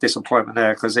there's a bit of disappointment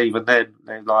there because even then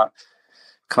they're like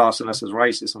classing us as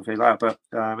racist and things like that.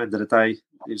 But end of the day,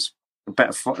 it's the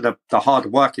better, the harder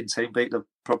working team beat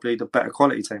probably the better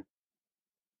quality team.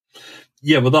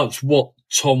 Yeah, but that's what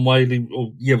Tom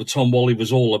Whalley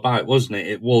was all about, wasn't it?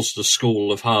 It was the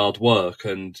school of hard work,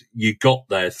 and you got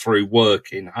there through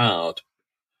working hard.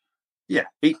 Yeah,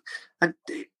 he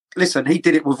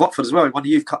did it with Watford as well. He won the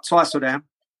Youth Cup twice with them.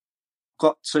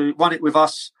 Won it with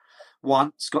us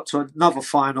once, got to another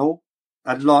final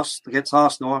and lost against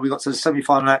Arsenal, and we got to the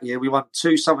semi-final that year. We won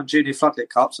 2 Southern Junior Floodlit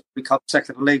Cups, and we become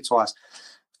second in the league twice.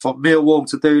 For Millwall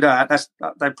to do that,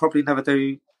 they probably never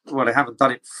do. Well, they haven't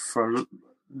done it for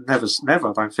never,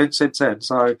 I don't think, since then.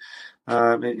 So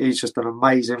he's just an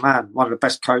amazing man. One of the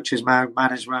best coaches,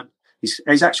 management.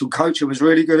 His actual coaching was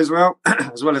really good as well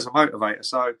as a motivator.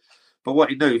 So, but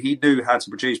what he knew how to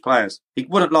produce players. He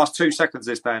wouldn't last 2 seconds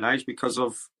this day and age because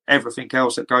of everything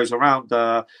else that goes around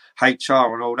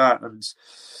HR and all that and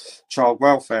child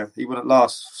welfare. He wouldn't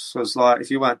last. So it's like if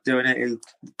you weren't doing it, he'd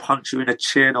punch you in the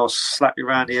chin or slap you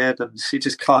around the head, and he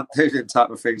just can't do them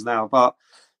type of things now. But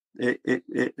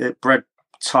it bred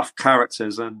tough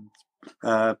characters and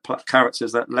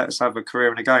characters that let us have a career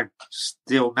in the game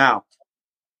still now.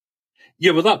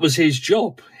 Yeah, well, that was his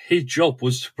job. His job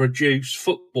was to produce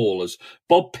footballers.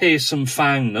 Bob Pearson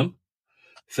found them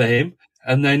for him,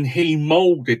 and then he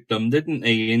moulded them, didn't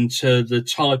he, into the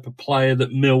type of player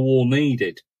that Millwall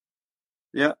needed.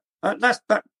 Yeah, that's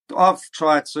that. I've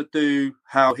tried to do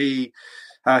how he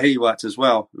worked as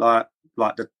well, like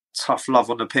the tough love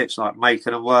on the pitch, like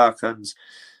making them work, and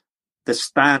the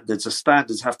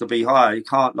standards have to be high. You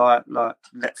can't like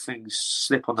let things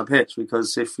slip on the pitch,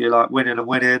 because if you're like winning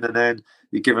and then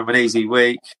you give them an easy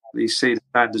week, you see the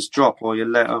standards drop, or you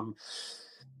let them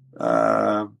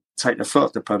take the foot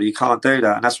off the pedal. You can't do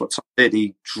that, and that's what Tom did.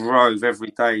 He drove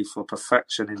every day for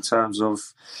perfection in terms of,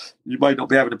 you might not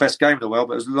be having the best game in the world,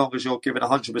 but as long as you're giving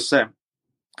 100%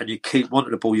 and you keep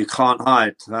wanting the ball, you can't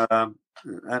hide.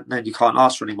 And then you can't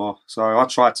ask for any more. So I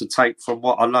tried to take from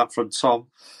what I learned from Tom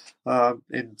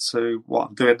into what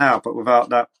I'm doing now, but without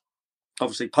that,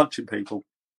 obviously, punching people.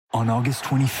 On August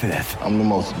 25th, I'm the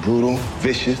most brutal,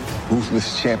 vicious,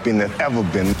 ruthless champion that's ever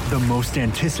been. The most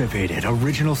anticipated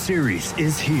original series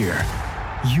is here.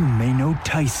 You may know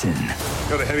Tyson.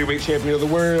 You're the heavyweight champion of the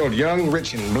world, young,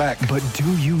 rich, and black. But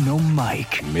do you know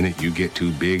Mike? The minute you get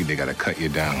too big, they gotta cut you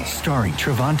down. Starring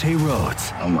Trevante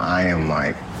Rhodes. I'm Iron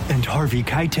Mike. And Harvey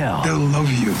Keitel. They'll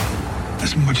love you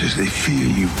as much as they fear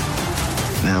you.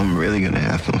 Now I'm really gonna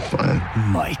have some fun.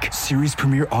 Mike, series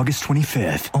premiere August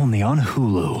 25th, only on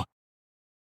Hulu.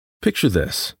 Picture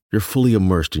this. You're fully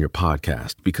immersed in your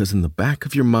podcast because in the back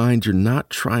of your mind, you're not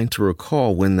trying to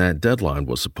recall when that deadline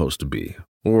was supposed to be,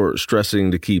 or stressing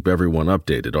to keep everyone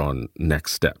updated on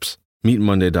next steps. Meet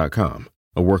Monday.com,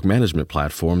 a work management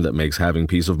platform that makes having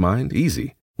peace of mind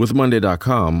easy. With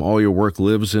Monday.com, all your work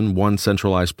lives in one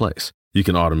centralized place. You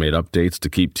can automate updates to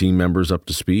keep team members up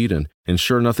to speed and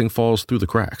ensure nothing falls through the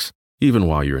cracks, even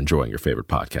while you're enjoying your favorite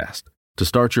podcast. To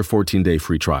start your 14-day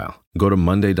free trial, go to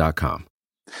Monday.com.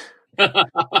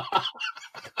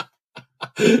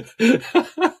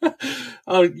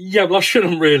 Oh yeah, well, I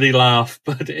shouldn't really laugh,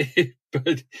 but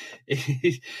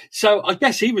so I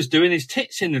guess he was doing his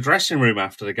tits in the dressing room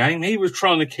after the game. He was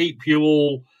trying to keep you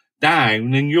all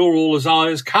down, and you're all as high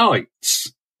as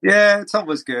kites. Yeah, Tom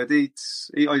was good. He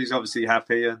was obviously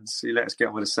happy, and he let us get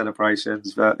on with the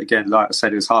celebrations. But again, like I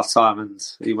said, it was half time, and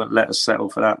he wouldn't let us settle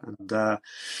for that, and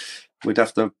we'd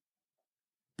have to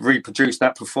reproduce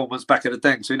that performance back at the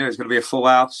Den. So we knew it was going to be a full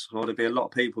house, or there'd be a lot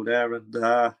of people there,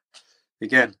 and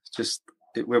again,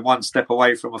 we're one step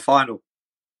away from a final.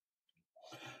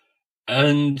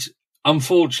 And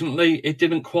unfortunately, it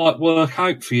didn't quite work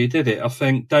out for you, did it? I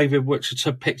think David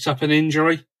Wichita picked up an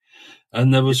injury,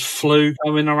 and there was flu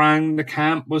going around the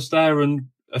camp, was there? And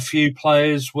a few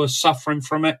players were suffering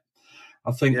from it.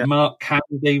 I think Mark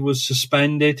Kennedy was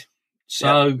suspended.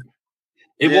 So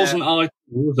it wasn't ideal,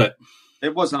 was it?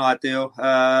 It wasn't ideal.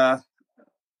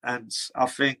 And I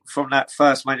think from that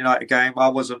first Man United game, I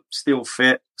wasn't still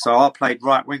fit. So I played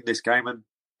right wing this game and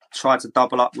tried to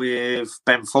double up with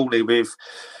Ben Foley with,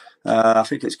 I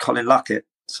think it's Colin Luckett.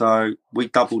 So we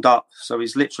doubled up. So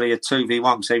he's literally a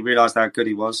 2v1, so he realised how good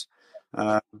he was.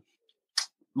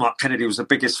 Mark Kennedy was the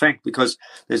biggest thing because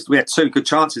we had 2 good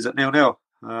chances at 0-0.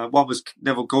 One was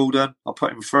Neville Gordon. I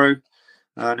put him through.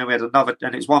 And then we had another,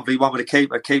 and it's 1v1 with a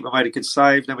keeper. Keeper made a good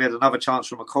save. Then we had another chance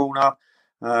from a corner.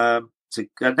 And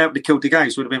then we killed the game.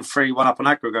 So it would have been 3-1 up on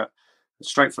aggregate.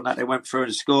 straight from that, they went through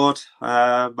and scored,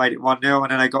 made it 1-0,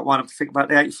 and then they got one, I think, about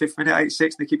the 85th minute,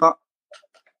 86, Nicky Butt.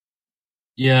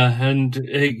 Yeah, and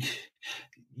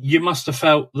you must have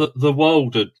felt that the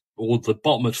world or the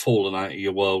bottom had fallen out of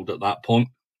your world at that point.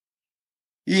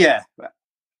 Yeah,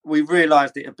 we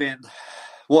realised it had been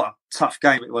what a tough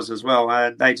game it was as well,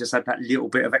 and they just had that little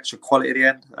bit of extra quality at the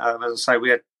end. As I say, we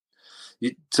had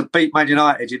to beat Man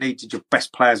United, you needed your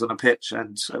best players on the pitch,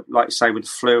 and like you say, with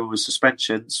flu and with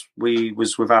suspensions, we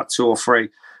was without 2 or 3.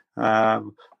 I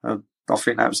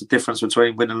think that was the difference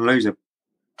between winning and losing.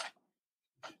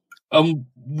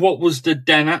 What was the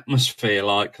Den atmosphere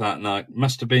like that night?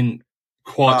 Must have been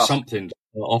quite something to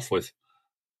start off with.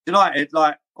 United,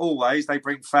 like always, they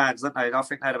bring fans, don't they? I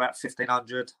think they had about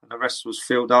 1,500 and the rest was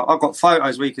filled up. I've got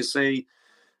photos we could see.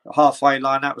 The halfway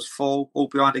line, that was full. All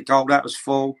behind the goal, that was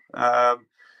full.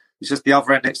 It's just the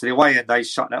other end next to the away end, they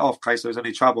shut that off in case there was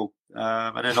any trouble.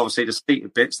 And then obviously the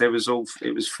seated bits, it was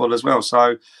full as well.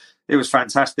 So it was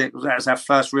fantastic. That was our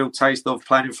first real taste of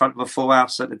playing in front of a full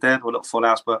house at the Den. Well, not full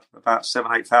house, but about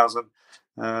 7,000-8,000.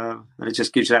 And it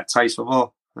just gives you that taste for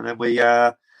more. And then we,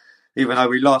 even though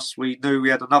we lost, we knew we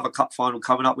had another cup final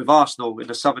coming up with Arsenal in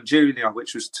the Southern Junior,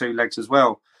 which was 2 legs as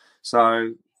well.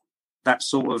 So that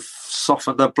sort of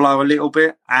softened the blow a little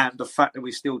bit. And the fact that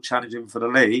we're still challenging for the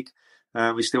league,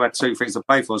 we still had 2 things to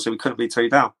play for, so we couldn't be 2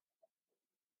 down.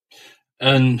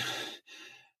 And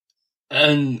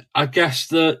I guess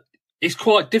that it's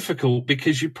quite difficult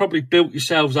because you probably built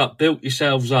yourselves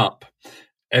up,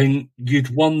 and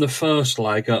you'd won the first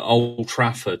leg at Old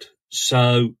Trafford.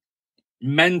 So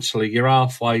mentally, you're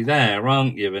halfway there,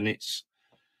 aren't you? And it's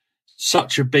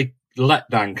such a big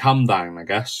letdown, come down, I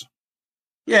guess.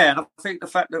 Yeah, and I think the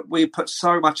fact that we put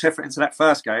so much effort into that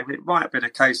first game, it might have been a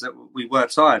case that we were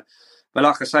tired. But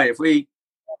like I say, if we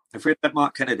had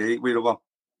Mark Kennedy, we'd have won.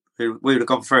 We would have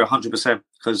gone through 100%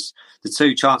 because the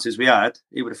 2 chances we had,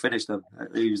 he would have finished them.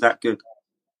 He was that good.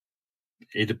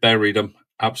 He'd have buried them,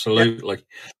 absolutely.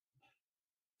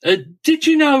 Yeah. Did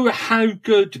you know how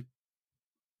good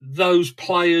those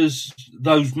players,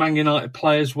 those Man United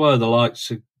players were? The likes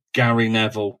of Gary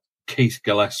Neville, Keith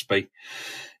Gillespie,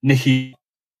 Nicky,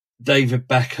 David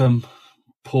Beckham,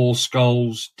 Paul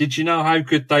Scholes. Did you know how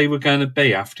good they were going to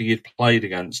be after you'd played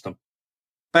against them?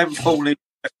 Ben Foley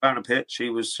on the pitch, he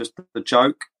was just a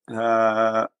joke.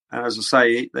 And as I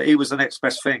say, he was the next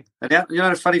best thing. And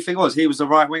the funny thing was, he was the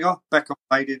right winger. Beckham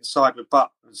played inside with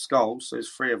Butt and Scholes, so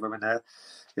there's 3 of them in there.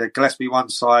 Yeah, Gillespie one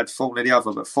side, Foley the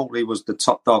other, but Foley was the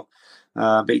top dog.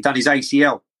 But he'd done his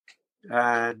ACL.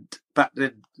 And back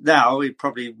then, now he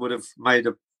probably would have made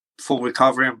a full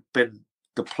recovery and been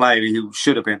the player he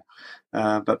should have been.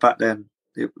 But back then,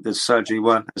 the surgery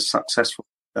weren't as successful.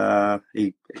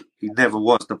 He never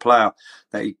was the player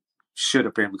that he should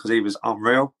have been because he was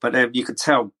unreal. But then you could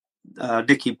tell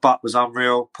Nicky Butt was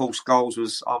unreal. Paul Scholes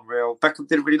was unreal. Beckham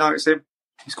didn't really notice him.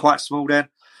 He's quite small then.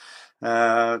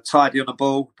 Tidy on the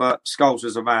ball, but Scholes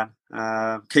was a man.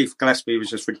 Keith Gillespie was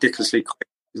just ridiculously quick.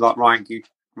 He's like Ryan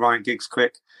Giggs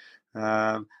quick.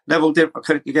 Neville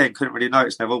couldn't really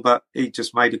notice Neville, but he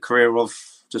just made a career of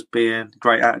just being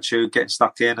great attitude, getting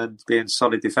stuck in and being a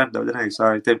solid defender, didn't he?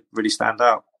 So he didn't really stand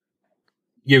out.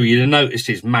 You'd have noticed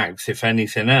his mouth, if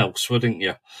anything else, wouldn't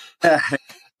you?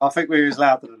 I think we was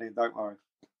louder than him, don't worry.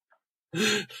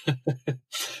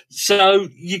 So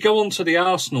you go on to the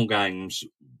Arsenal games.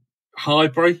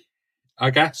 Highbury, I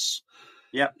guess.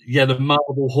 Yep. Yeah, the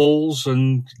marble halls,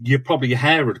 and your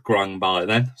hair had grown by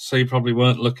then, so you probably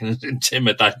weren't looking as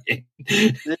intimidating.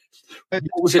 What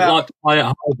was it like to play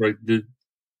at Highbury?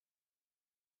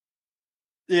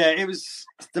 Yeah, it was.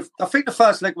 I think the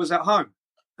first leg was at home.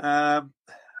 I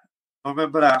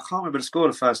remember that. I can't remember the score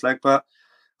of the first leg, but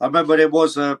I remember there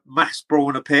was a mass brawl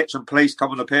on the pitch and police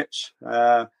come on the pitch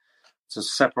to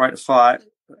separate the fight.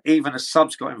 Even the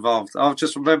subs got involved. I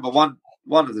just remember one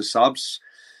of the subs.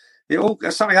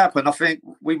 Something happened. I think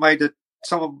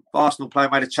some Arsenal player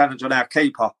made a challenge on our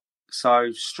keeper.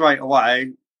 So straight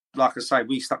away, like I say,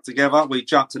 we stuck together. We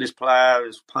jumped to this player,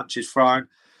 his punches thrown.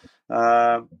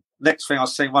 Next thing I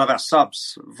seen, one of our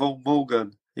subs, Vaughan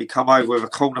Morgan, he come over with a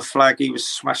corner flag. He was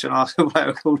smashing Arsenal with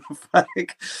a corner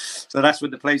flag. So that's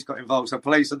when the police got involved. So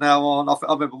police are now on. I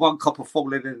remember one copper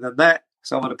falling in the net.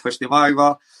 Someone had pushed him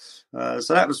over.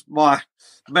 So that was my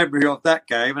memory of that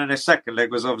game. And then the second leg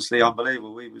was obviously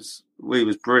unbelievable. We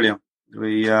was brilliant.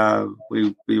 We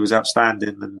was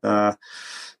outstanding, and I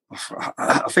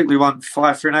think we won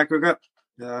 5-3 in aggregate.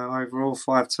 Overall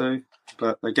 5-2.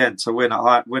 But again, to win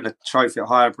a trophy at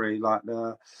Highbury, like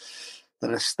the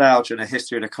nostalgia and the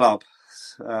history of the club,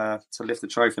 to lift the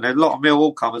trophy. And there was a lot of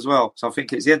Millwall come as well. So I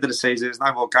think it's the end of the season. There's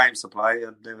no more games to play,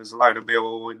 and there was a load of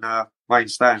Millwall in main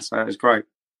stand, so it was great.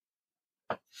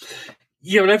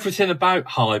 Yeah, and everything about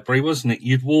Highbury, wasn't it?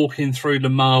 You'd walk in through the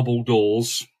marble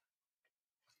doors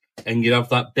and you'd have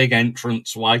that big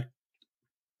entrance way.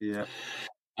 Yeah.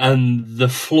 And the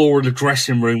floor of the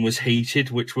dressing room was heated,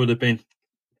 which would have been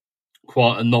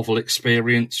quite a novel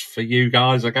experience for you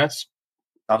guys, I guess.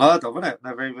 Unheard of, isn't it?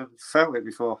 Never even felt it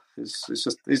before. It's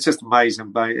just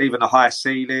amazing, mate. Even the high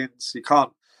ceilings, you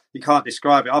can't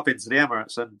describe it. I've been to the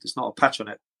Emirates and it's not a patch on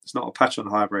it. It's not a patch on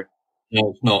Highbury.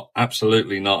 No, it's not.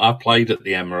 Absolutely not. I played at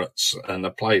the Emirates and I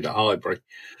played at Highbury.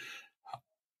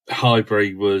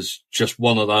 Highbury was just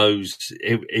one of those.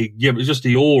 It was just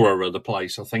the aura of the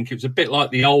place. I think it was a bit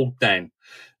like the old Den.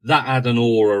 That had an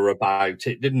aura about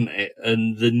it, didn't it?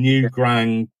 And the new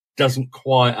ground doesn't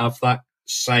quite have that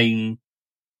same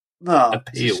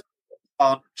appeal.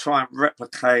 Can't try and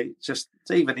replicate just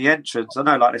even the entrance. I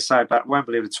know, like they say about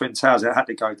Wembley, the Twin Towers, it had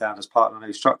to go down as part of the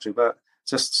new structure, but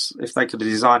just if they could have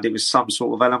designed it with some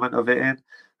sort of element of it in.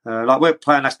 Like we're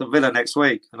playing Aston Villa next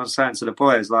week, and I'm saying to the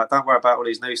boys, like, don't worry about all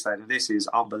these new stadiums. This is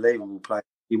unbelievable play.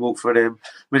 You walk through them,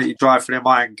 the minute you drive through them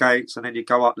iron gates, and then you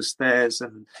go up the stairs,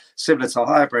 and similar to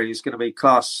Highbury, it's going to be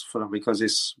class for them because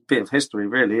it's a bit of history,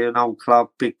 really. An old club,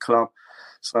 big club.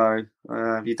 So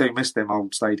you do miss them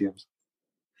old stadiums.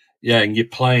 Yeah, and you're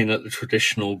playing at the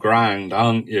traditional ground,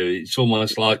 aren't you? It's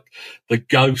almost like the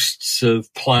ghosts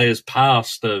of players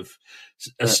past are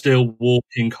still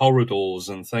walking corridors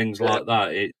and things like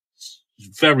that. It's a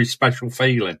very special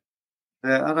feeling.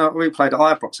 Yeah, I know we played at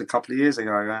Ibrox a couple of years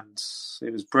ago, and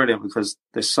it was brilliant because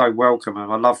they're so welcome,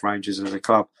 and I love Rangers as a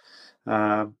club.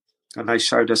 And they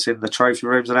showed us in the trophy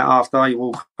rooms, and after you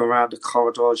walk around the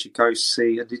corridors, you go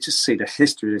see, and you just see the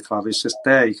history of the club. It's just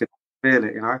there, you can feel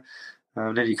it, you know.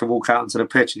 And then you can walk out onto the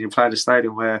pitch and you play at a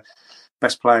stadium where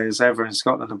best players ever in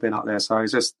Scotland have been up there. So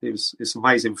it's an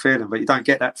amazing feeling, but you don't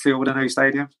get that feel with a new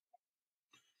stadium.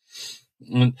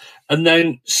 And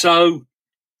then, so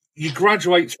you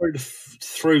graduate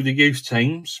through the youth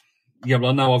teams. Yeah,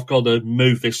 well, I know I've got to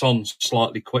move this on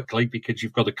slightly quickly because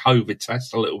you've got a COVID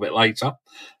test a little bit later.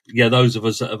 Yeah, those of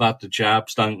us that have had the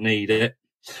jabs don't need it.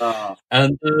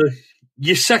 And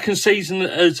your second season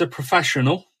as a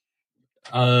professional,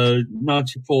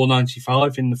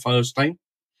 94-95 in the first team.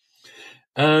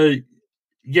 Yeah,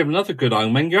 another good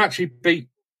omen. We actually beat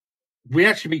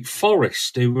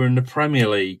Forest, who were in the Premier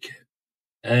League,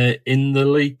 in the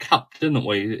League Cup, didn't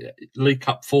we? League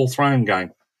Cup 4th round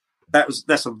game.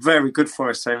 That's a very good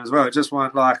Forest team as well. It just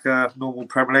weren't like a normal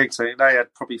Premier League team. They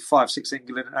had probably 5-6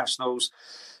 England internationals: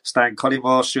 Stan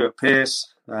Collymore, Stuart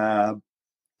Pearce,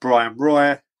 Brian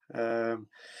Roy,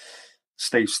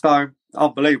 Steve Stone.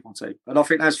 Unbelievable team. And I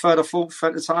think that's third or fourth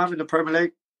at the time in the Premier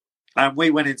League. And we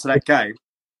went into that game.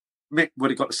 Mick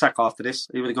would have got the sack after this.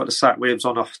 He would have got the sack. Williams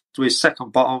on to his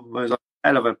second bottom. It was a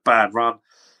hell of a bad run.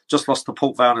 Just lost to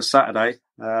Port Vale on a Saturday.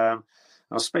 I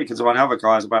was speaking to one of the other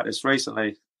guys about this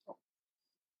recently.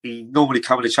 He normally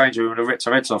come in the change room and ripped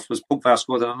our heads off because Port Vale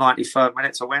scored in the 93rd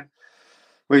minute to win.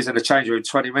 We was in the change room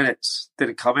 20 minutes.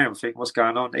 Didn't come in. I think, what's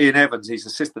going on? Ian Evans, his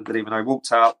assistant, didn't even know.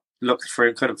 Walked out. Looked through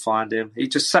and couldn't find him. He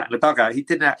just sat in the dugout. He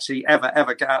didn't actually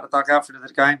ever get out of the dugout for the end of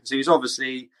the game. So he was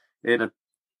obviously in a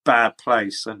bad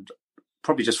place and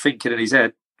probably just thinking in his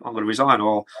head, I'm going to resign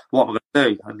or what am I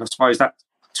going to do? And I suppose that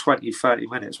 20, 30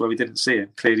 minutes where we didn't see him,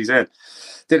 cleared his head.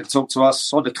 Didn't talk to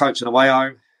us. On the coach on the way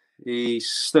home, he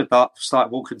stood up,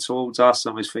 started walking towards us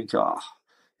and was thinking,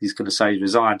 he's going to say he's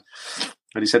resigned.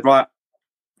 And he said, right,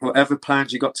 whatever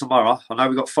plans you got tomorrow, I know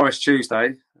we got Forest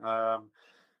Tuesday,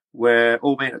 we're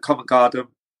all meeting at Covent Garden,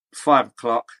 5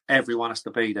 o'clock, everyone has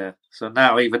to be there. So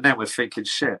now, even then, we're thinking,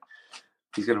 shit,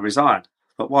 he's going to resign.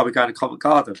 But why are we going to Covent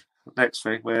Garden? Next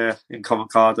thing, we're in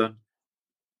Covent Garden,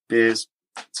 beers,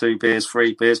 2 beers,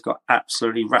 3 beers, got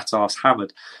absolutely rat-ass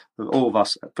hammered with all of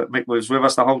us. But Mick was with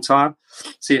us the whole time.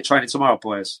 See you at training tomorrow,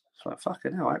 boys. It's like,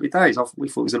 fucking hell, happy days. We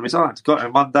thought he was going to resign. Got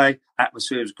him Monday,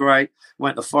 atmosphere was great.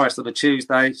 Went to Forest on a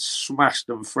Tuesday, smashed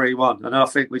them 3-1. And then I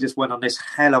think we just went on this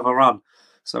hell of a run.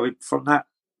 So from that,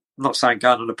 I'm not saying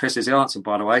going on the piss is the answer,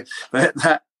 by the way, but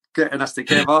that getting us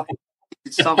together,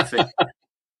 it's something.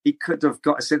 He could have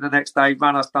got us in the next day,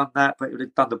 run us, done that, but he would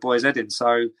have done the boys' head in.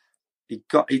 So he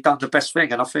done the best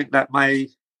thing, and I think that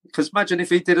because imagine if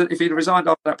he'd resigned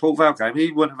after that Port Vale game,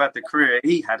 he wouldn't have had the career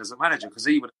he had as a manager because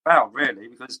he would have failed really.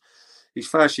 Because his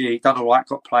first year he done all right,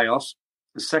 got playoffs.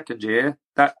 The second year,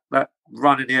 that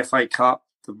run in the FA Cup,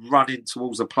 the run in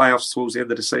towards the playoffs towards the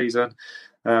end of the season.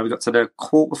 We got to the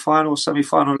quarter-final,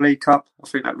 semi-final League Cup. I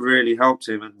think that really helped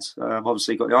him and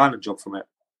obviously got the Ireland job from it.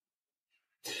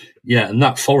 Yeah, and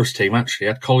that Forest team actually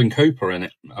had Colin Cooper in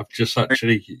it. I've just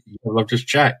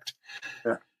checked.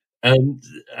 Yeah. And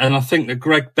I think that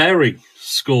Greg Berry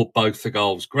scored both the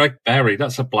goals. Greg Berry,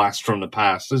 that's a blast from the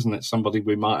past, isn't it? Somebody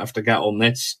we might have to get on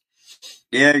this.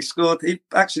 Yeah, he scored. He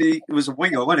was a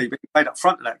winger, wasn't he? But he played up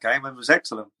front in that game and was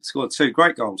excellent. He scored 2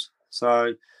 great goals.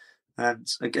 So, and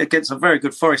against a very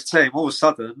good Forest team, all of a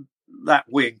sudden, that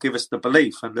win gave us the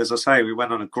belief. And as I say, we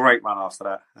went on a great run after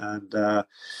that. And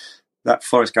that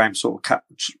Forest game sort of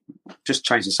just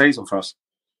changed the season for us.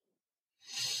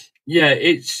 Yeah,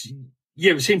 it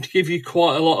seemed to give you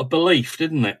quite a lot of belief,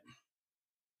 didn't it?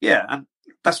 Yeah, and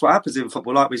that's what happens in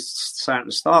football. Like we were saying at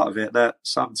the start of it, that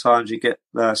sometimes you get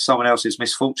someone else's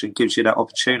misfortune gives you that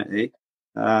opportunity.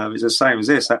 It's the same as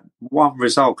this. That one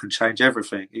result can change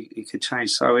everything. It could change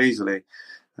so easily.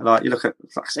 And like you look at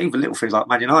even little things like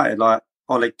Man United, like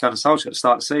Ole Gunnar Solskjaer at the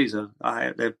start of the season.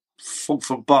 They're fall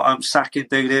from bottom, sacking,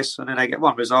 do this, and then they get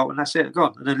one result, and that's it,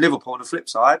 gone. And then Liverpool on the flip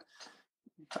side,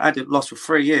 had lost for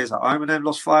 3 years at home, and then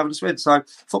lost 5 in the spin. So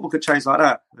football could change like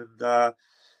that, and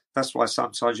that's why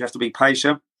sometimes you have to be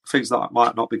patient. Things that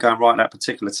might not be going right at that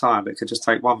particular time, but it could just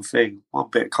take one thing, one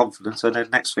bit of confidence, and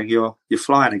then next thing you're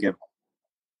flying again.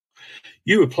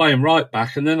 You were playing right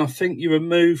back, and then I think you were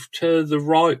moved to the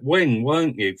right wing,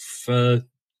 weren't you, for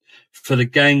the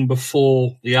game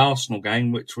before the Arsenal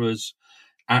game, which was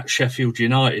at Sheffield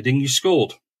United, and you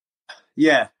scored.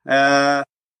 Yeah. I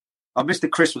missed the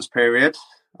Christmas period.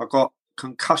 I got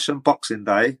concussion Boxing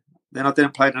Day. Then I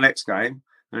didn't play the next game.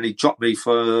 And he dropped me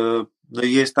for New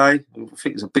Year's Day. I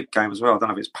think it's a big game as well. I don't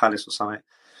know if it's Palace or something.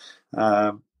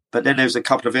 But then there was a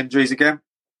couple of injuries again.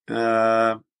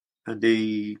 And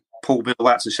he pulled me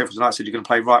away to Sheffield United and said, "You're going to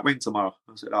play right wing tomorrow."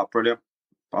 I said, "Oh, brilliant."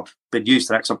 I've been used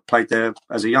to that because I've played there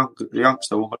as a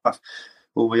youngster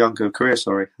all my younger career,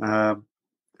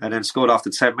 and then scored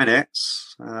after 10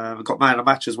 minutes. Got man of the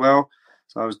match as well.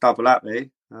 So I was double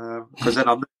happy. Because then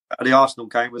the Arsenal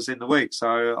game was in the week. So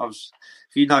I was,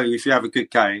 if you have a good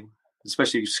game,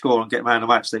 especially if you score and get man of the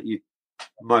match, that you're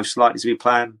most likely to be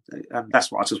playing. And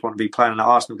that's what I just want to be playing in the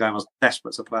Arsenal game. I was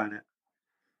desperate to play in it.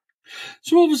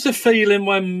 So what was the feeling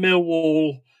when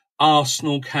Millwall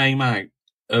Arsenal came out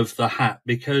of the hat?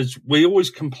 Because we always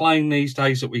complain these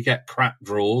days that we get crap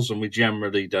draws, and we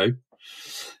generally do.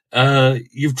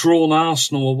 You've drawn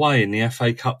Arsenal away in the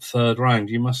FA Cup third round.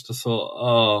 You must have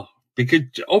thought, because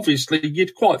obviously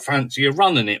you'd quite fancy a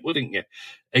run in it, wouldn't you?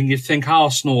 And you'd think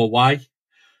Arsenal away,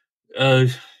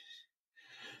 they've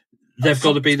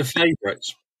got to be the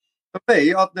favourites. For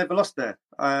me, I've never lost there.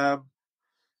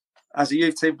 As a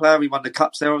youth team player, we won the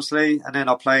Cups there, obviously. And then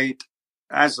I played,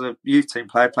 as a youth team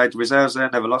player, played the reserves there,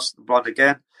 never lost, won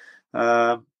again.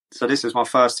 So this is my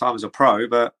first time as a pro,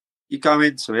 but you go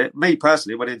into it. Me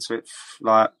personally went into it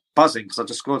like buzzing because I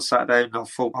just scored Saturday and I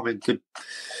thought I'm in good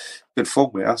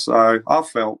form here. So I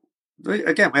felt,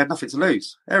 again, we had nothing to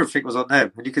lose. Everything was on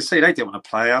them. And you can see they didn't want to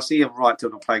play. I see Ian Wright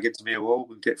didn't want to play against Millwall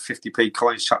and get 50p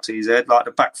coins chucked to his head. Like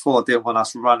the back four didn't want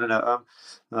us running at them.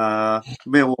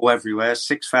 Millwall everywhere,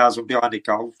 6,000 behind the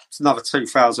goal. It's another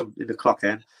 2,000 in the clock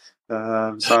end.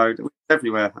 So it was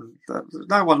everywhere. And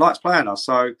no one likes playing us.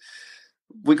 So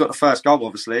we got the first goal,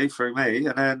 obviously, through me.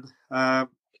 And then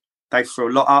they threw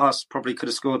a lot at us. Probably could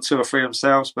have scored 2 or 3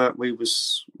 themselves, but we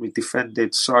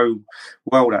defended so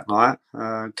well that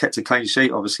night. Kept a clean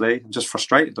sheet, obviously, and just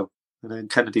frustrated them. And then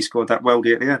Kennedy scored that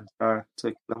worldie at the end to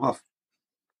kill them off.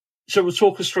 So we'll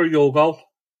talk us through your goal.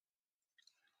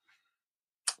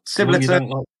 Similar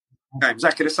to game,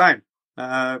 exactly the same.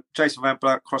 Jason Van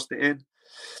Blok crossed it in.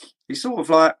 He sort of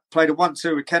like played a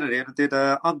 1-2 with Kennedy and did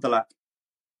an underlap.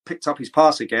 Picked up his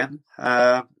pass again,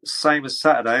 same as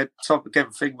Saturday. Top again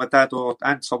thing my dad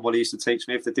and Tom Wally used to teach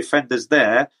me: if the defender's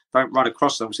there, don't run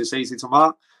across them, because it's easy to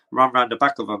mark. Run round the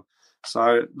back of them.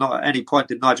 So not at any point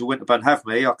did Nigel Winterburn have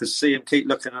me. I could see him keep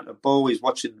looking at the ball. He's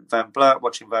watching Van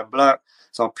Blok.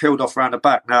 So I peeled off round the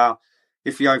back. Now,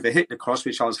 if he overhit the cross,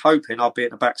 which I was hoping, I'd be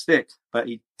at the back stick, but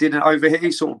he didn't overhit.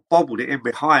 He sort of bobbled it in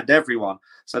behind everyone.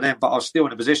 But I was still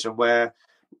in a position where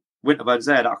Winterburn's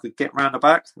there that I could get round the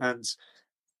back. And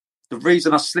the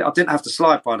reason I slid, I didn't have to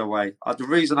slide, by the way. The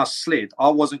reason I slid, I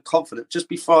wasn't confident. Just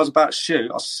before I was about to shoot,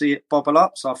 I see it bobble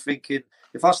up. So I'm thinking,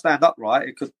 if I stand upright,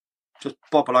 it could just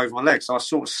bobble over my leg. So I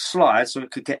sort of slide so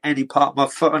it could get any part of my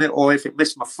foot on it, or if it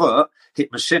missed my foot,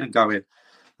 hit my shin and go in.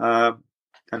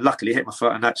 And luckily hit my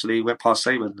foot and actually went past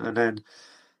Seaman. And then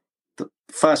the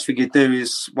first thing you do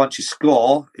is, once you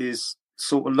score, is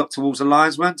sort of look towards the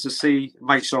linesman to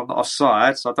make sure I'm not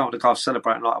offside. So I don't want to go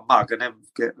celebrating like a mug and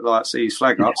then see his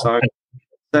flag up. So,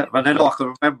 and then I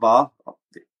can remember,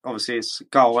 obviously it's a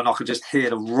goal, and I could just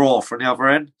hear the roar from the other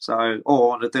end. So all I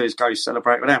want to do is go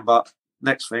celebrate with them. But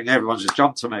next thing, everyone's just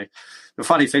jumped to me. The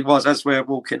funny thing was, as we're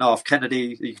walking off,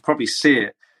 Kennedy, you can probably see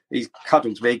it. he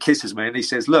cuddles me, he kisses me, and he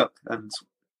says, "Look." And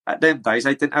at them days,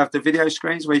 they didn't have the video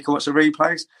screens where you can watch the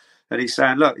replays. And he's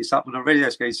saying, "Look, it's up on the video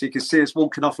screen, so you can see us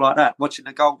walking off like that, watching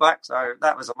the goal back." So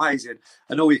that was amazing.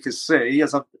 And all you could see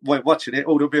as I went watching it,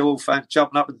 all the Millwall fans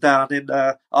jumping up and down in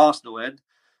the Arsenal end,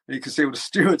 and you could see all the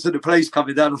stewards and the police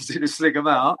coming down to sling them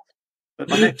out. But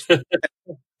my next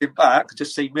back, I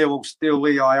just see Millwall still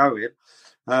EIOing,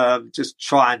 just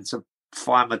trying to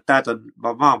find my dad and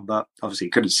my mum, but obviously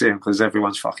couldn't see them because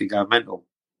everyone's fucking going mental.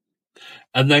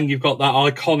 And then you've got that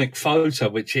iconic photo,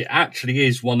 which it actually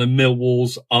is one of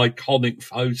Millwall's iconic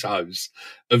photos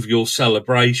of your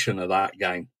celebration of that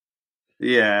game.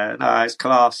 Yeah, no, it's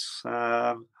class.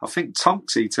 I think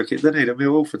Tonksy took it, didn't he? The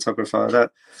Millwall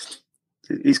photographer.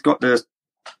 He's got the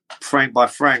frame by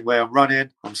frame where I'm running,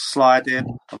 I'm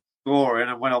sliding, I'm scoring,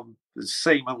 and when I'm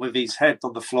Seaman with his head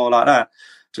on the floor like that,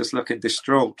 just looking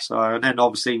distraught. So, and then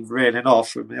obviously reeling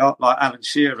off with me, like Alan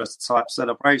Shearer type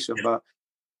celebration. But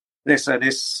listen,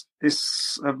 it's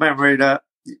a memory that,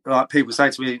 like, people say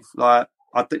to me, like,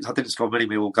 I didn't score many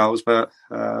Millwall goals, but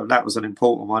that was an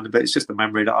important one. But it's just a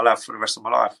memory that I'll have for the rest of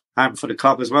my life, and for the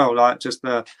club as well. Like, just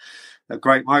a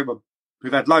great moment.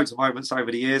 We've had loads of moments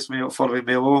over the years, following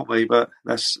Millwall, haven't we? But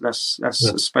that's a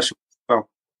special as well.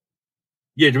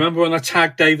 Yeah, do you remember when I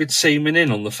tagged David Seaman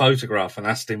in on the photograph and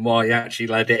asked him why he actually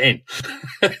let it in?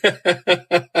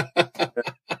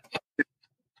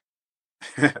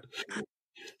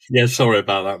 Yeah, sorry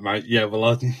about that, mate. Yeah, well,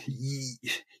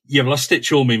 I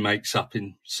stitch all my mates up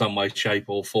in some way, shape,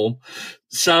 or form.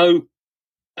 So,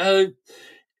 I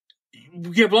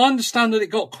understand that it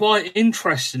got quite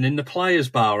interesting in the players'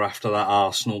 bar after that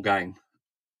Arsenal game.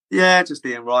 Yeah, just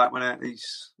Ian Wright, wasn't it?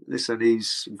 He's a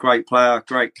great player,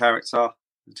 great character.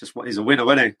 He's a winner,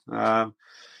 wasn't he?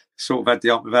 Sort of had the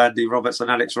up with Andy Roberts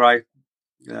and Alex Ray.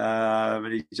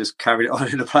 And he just carried it on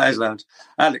in the players' lounge.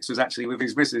 Alex was actually with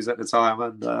his missus at the time,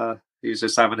 and he was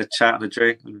just having a chat and a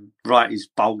drink, and he's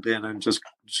bowled in and just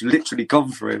literally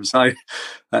gone for him. So I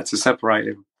had to separate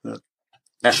him. But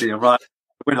that's Ian Wright,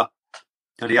 the winner.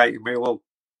 And he hated Millwall.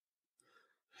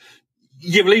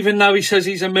 Yeah, well, even though he says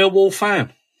he's a Millwall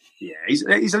fan. Yeah, he's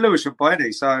a Lewisham boy, isn't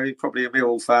he? So he's probably a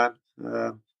Millwall fan.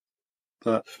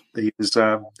 But he was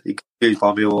he confused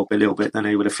by Millwall a little bit, then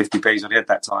he would have 50p's on the head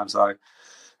that time. So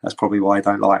that's probably why he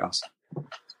don't like us.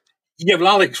 Yeah, well,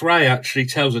 Alex Ray actually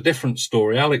tells a different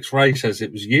story. Alex Ray says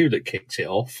it was you that kicked it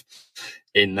off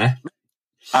in there.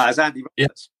 As Andy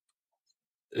Roberts.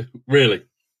 Yeah. Really?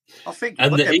 I think.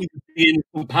 And that he was the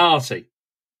innocent party.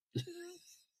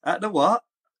 At the what?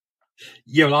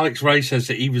 Yeah, well, Alex Ray says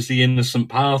that he was the innocent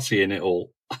party in it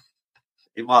all.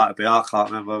 It might have been. I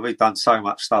can't remember. We've done so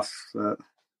much stuff that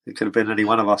it could have been any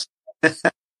one of us.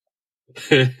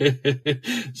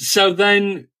 So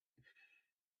then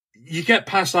you get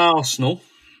past Arsenal,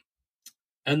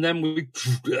 and then we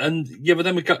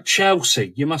got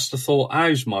Chelsea. You must have thought,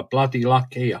 how's my bloody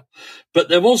luck here? But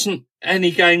there wasn't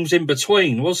any games in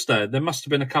between, was there? There must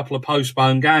have been a couple of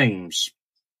postponed games.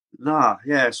 Nah,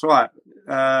 yeah, that's right.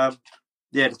 The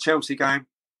Chelsea game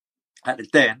at the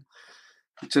Den,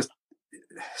 just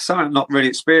something not really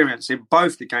experienced in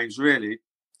both the games, really.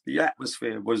 The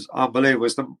atmosphere was unbelievable.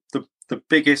 It was the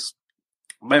biggest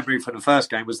memory from the first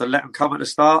game was the let them come at the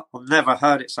start. I've never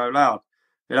heard it so loud.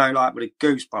 Like with the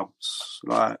goosebumps.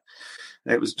 Like,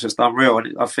 it was just unreal.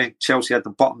 And I think Chelsea had the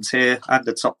bottom tier and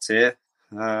the top tier.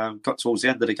 Got towards the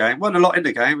end of the game. Wasn't a lot in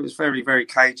the game. It was very, very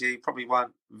cagey. Probably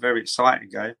wasn't a very exciting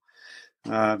game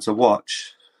to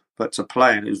watch, but to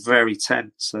play, and it was very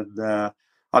tense. And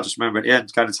I just remember at the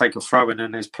end going to take a throw in,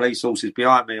 and there's police horses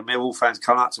behind me, and Millwall fans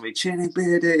come up to me, "Chinny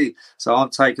Beardy." So I'm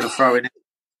taking a throw in.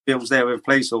 Bill's there with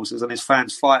police horses, and his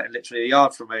fans fighting literally a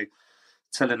yard from me,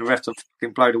 telling the ref to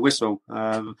fucking blow the whistle.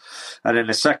 And then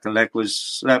the second leg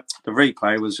was the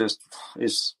replay was just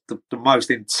the most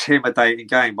intimidating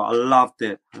game, but I loved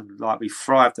it, and like we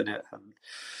thrived in it. And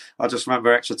I just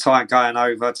remember extra time going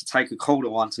over to take a corner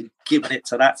once and giving it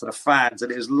to the fans,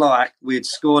 and it was like we'd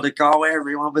scored a goal.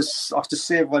 I just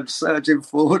see everyone surging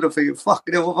forward. I'm thinking,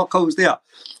 fucking hell, what caused here?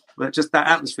 But just that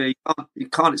atmosphere, you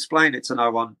can't explain it to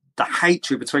no one. The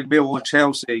hatred between Millwall and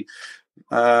Chelsea,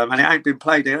 and it ain't been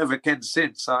played ever again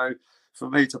since. So for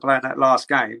me to play in that last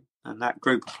game and that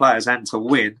group of players and to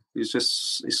win,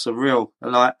 it's surreal.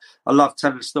 And I love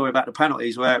telling the story about the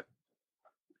penalties where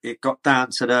it got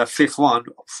down to the fifth one.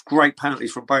 Great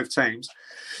penalties from both teams,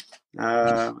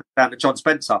 down to John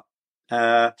Spencer.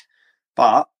 But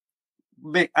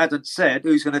Mick hadn't said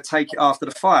who's going to take it after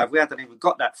the 5. We hadn't even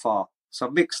got that far. So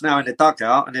Mick's now in the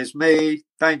dugout, and there's me,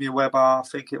 Damien Webber, I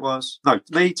think it was. No,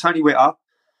 me, Tony Witter,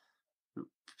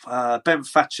 Ben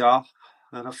Thatcher,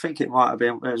 and I think it might have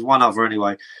been, there was one other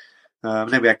anyway. And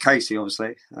then we had Casey,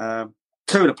 obviously.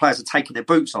 Two of the players had taken their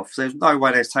boots off. So there's no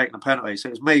way they was taking a penalty. So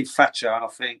it was me, Thatcher, and I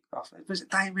think was it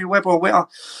Damien Webber or Witter?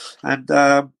 And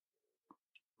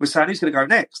we're saying, who's going to go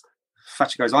next?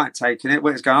 Thatcher goes, I ain't taking it.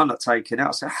 Witter's going, I'm not taking it.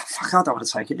 I said, fuck, I don't want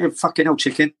to take it. Yeah, fucking hell,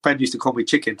 chicken. Ben used to call me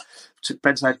chicken.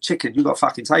 Ben said, chicken, you got to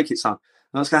fucking take it, son. And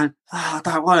I was going, I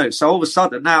don't want to. So all of a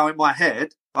sudden, now in my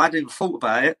head, I hadn't even thought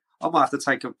about it. I might have to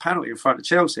take a penalty in front of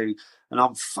Chelsea. And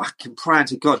I'm fucking praying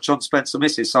to God John Spencer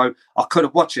misses. So I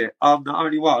couldn't watch it. I'm the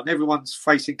only one. Everyone's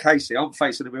facing Casey. I'm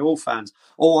facing the Millwall fans.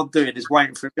 All I'm doing is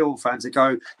waiting for the Millwall fans to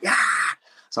go, yeah.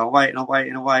 So I'm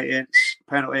waiting.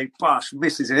 Penalty, Bush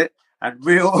misses it. And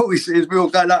Real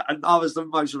go like, and I was the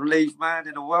most relieved man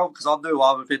in the world because I knew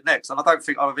I would have been next. And I don't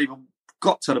think I would have even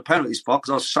got to the penalty spot because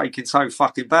I was shaking so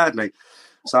fucking badly.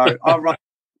 So I run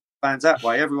fans that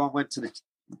way. Everyone went to the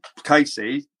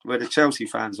Casey where the Chelsea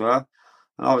fans were.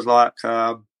 And I was like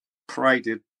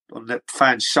paraded on the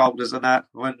fans' shoulders and that.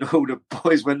 When all the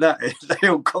boys went that in, they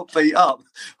all got beat up.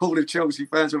 All the Chelsea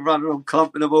fans were running on,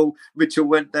 clumping them all. Mitchell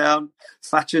went down.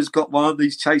 Thatcher's got one.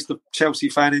 He's chased the Chelsea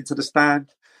fan into the stand.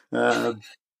 So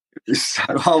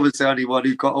I was the only one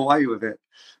who got away with it.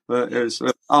 But it was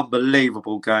an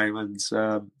unbelievable game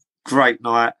and great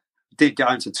night. Didn't get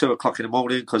home till 2 o'clock in the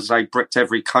morning because they bricked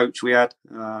every coach we had.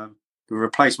 The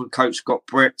replacement coach got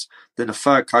bricked. Then the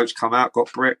third coach come out,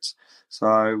 got bricked.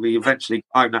 So we eventually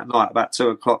got home that night about 2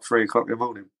 o'clock, 3 o'clock in the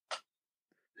morning.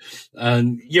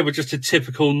 And yeah, but just a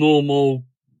typical normal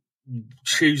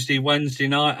Tuesday, Wednesday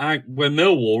night out with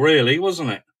Millwall, really, wasn't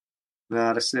it?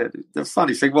 No, that's it. The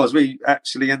funny thing was we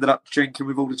actually ended up drinking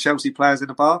with all the Chelsea players in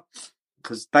the bar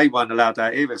because they weren't allowed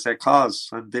out either. It's their cars.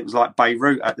 And it was like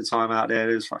Beirut at the time out there.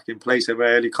 There was fucking police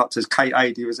everywhere, helicopters. Kate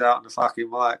Adie was out on the fucking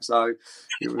mic. So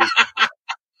it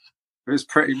was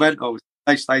pretty mental.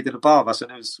 They stayed in the bar with us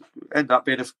and it ended up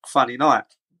being a funny night.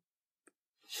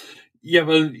 Yeah,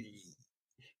 well,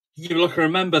 you look and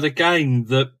remember the game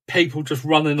that people just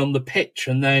running on the pitch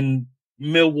and then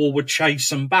Millwall would chase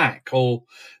them back, or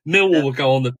Millwall would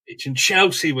go on the pitch and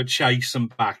Chelsea would chase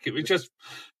them back. It was just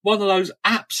one of those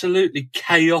absolutely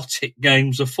chaotic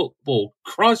games of football.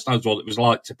 Christ knows what it was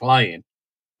like to play in.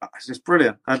 It's just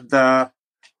brilliant. And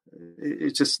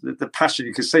it's just the passion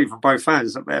you could see from both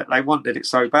fans. They wanted it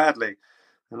so badly.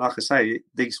 And like I say,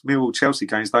 these Millwall-Chelsea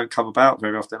games don't come about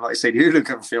very often. Like you see, the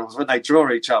hooligan films, when they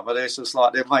draw each other, it's just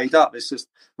like they're made up. It's just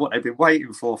what they've been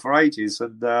waiting for ages.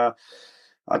 And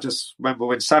I just remember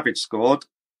when Savage scored.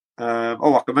 I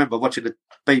can remember watching the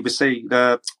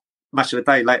BBC Match of the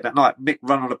Day late that night. Mick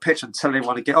run on the pitch and tell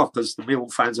everyone to get off because the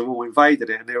Millwall fans have all invaded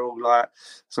it, and they're all like,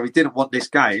 so we didn't want this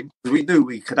game. We knew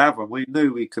we could have them. We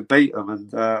knew we could beat them,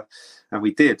 and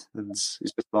we did. And it's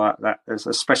just like that. It's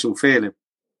a special feeling.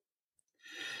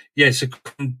 Yeah, so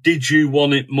did you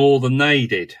want it more than they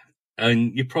did?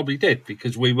 And you probably did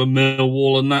because we were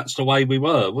Millwall, and that's the way we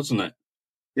were, wasn't it?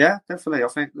 Yeah, definitely. I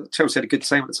think Chelsea had a good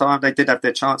team at the time. They did have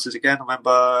their chances again. I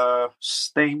remember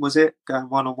Steen, was it? Going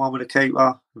one-on-one with the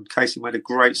keeper. And Casey made a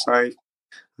great save.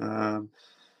 And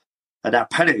our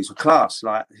penalties were class.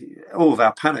 Like, all of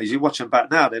our penalties, you watch them back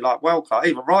now, they're like, well,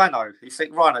 even Rhino. You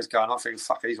think Rhino's going, I think,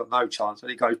 fuck it, he's got no chance. And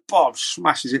he goes, Bob,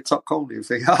 smashes it top corner. You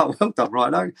think, oh, well done,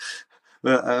 Rhino.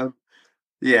 But,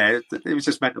 yeah, it was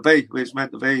just meant to be. It was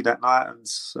meant to be that night.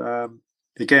 And,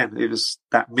 again, it was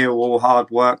that Millwall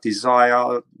hard work,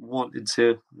 desire, wanting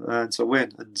to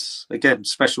win, and again,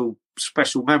 special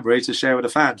memory to share with the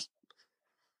fans.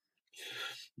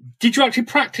 Did you actually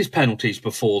practice penalties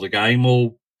before the game,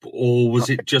 or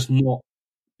was it just not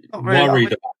really worried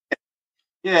about it?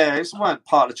 Yeah, it weren't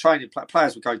part of the training.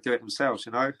 Players would go do it themselves,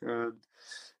 you know.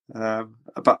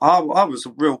 But I was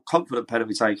a real confident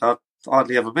penalty taker. I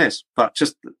hardly ever miss, but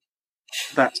just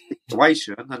that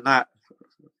situation and that.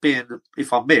 Being,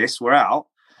 if I miss, we're out.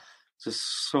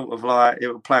 Just sort of like it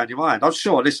would play on your mind. I'm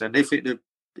sure. Listen,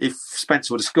 if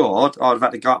Spencer would have scored, I'd have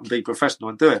had to go up and be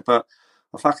professional and do it. But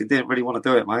I fucking didn't really want to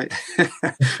do it, mate.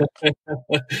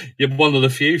 You're one of the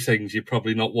few things you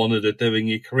probably not wanted to do in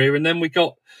your career. And then we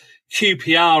got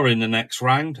QPR in the next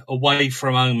round, away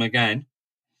from home again.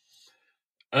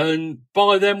 And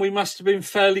by then we must have been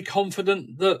fairly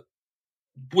confident that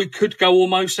we could go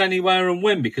almost anywhere and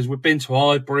win because we've been to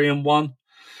Highbury and won.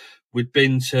 We'd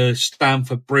been to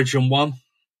Stamford Bridge and won.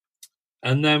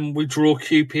 And then we draw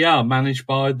QPR, managed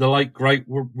by the late, great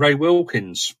Ray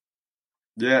Wilkins.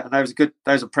 Yeah, and that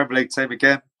was a Premier League team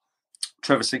again.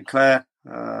 Trevor Sinclair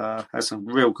has some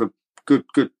real good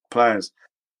players.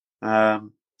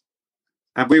 And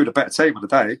we were the better team on the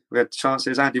day. We had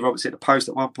chances. Andy Roberts hit the post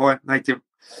at one point. And they didn't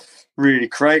really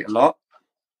create a lot.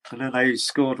 And then they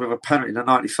scored with a penalty in the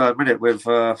 93rd minute with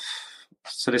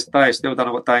to this day, I still don't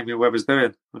know what Damien Webber's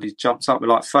doing when he jumps up with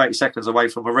like 30 seconds away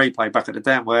from a replay back at the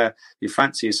Den where you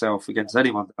fancy yourself against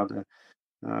anyone down there.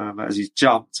 As he's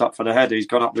jumped up for the header, he's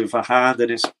gone up with a hand and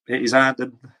it's hit his hand,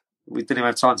 and we didn't even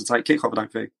have time to take kick off, I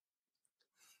don't think.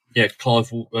 Yeah,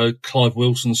 Clive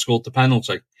Wilson scored the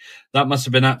penalty. That must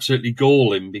have been absolutely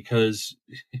galling because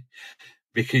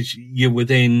you're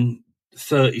within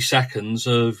 30 seconds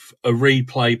of a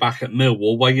replay back at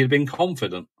Millwall where you'd have been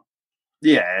confident.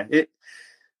 Yeah,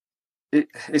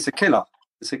 it's a killer.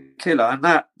 It's a killer, and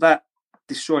that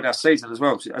destroyed our season as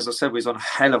well. As I said, we was on a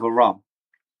hell of a run.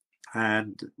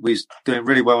 And we was doing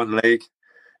really well in the league.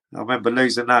 I remember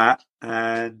losing that,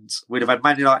 and we'd have had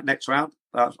Man United next round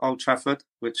at Old Trafford,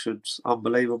 which was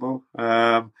unbelievable.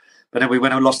 But then we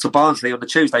went and lost to Barnsley on the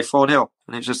Tuesday 4-0,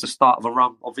 and it was just the start of a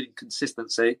run of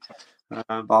inconsistency.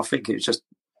 But I think it was just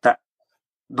that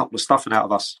knocked the stuffing out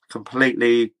of us,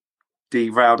 completely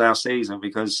derailed our season,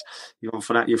 because you're on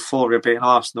for that euphoria beating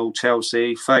Arsenal,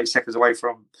 Chelsea, 30 seconds away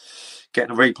from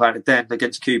getting a replay at the Den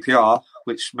against QPR,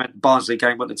 which meant the Barnsley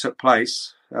game wouldn't have took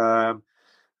place. And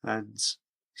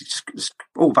it's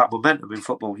all about momentum in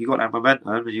football. You got that momentum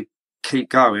and you keep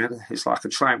going. It's like a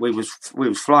train. We was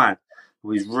flying.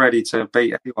 We was ready to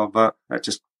beat anyone, but that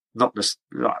just knocked us,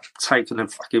 like taking the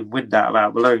fucking wind out of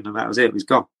our balloon, and that was it. It was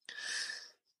gone.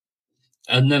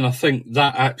 And then I think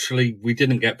that actually we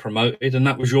didn't get promoted, and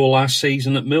that was your last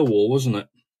season at Millwall, wasn't it?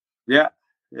 Yeah.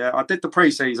 I did the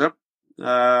pre-season.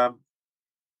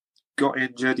 Got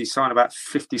injured. He signed about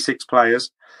 56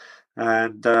 players,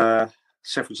 and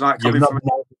Sheffield United coming from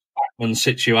the Spackman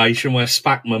situation where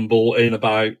Spackman bought in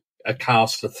about a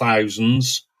cast of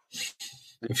thousands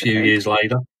a few years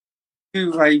later.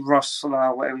 Uwe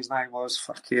Rosler, whatever his name was,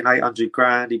 fucking 800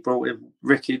 grand. He brought in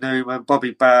Ricky Newman,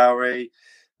 Bobby Bowery,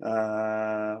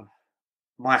 Michael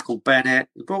Bennett.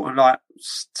 He brought in like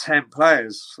 10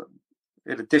 players.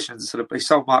 In addition to he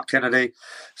sold Mark Kennedy.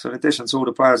 So in addition to all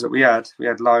the players that we had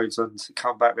loads, and to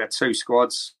come back, we had 2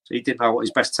 squads. He didn't know what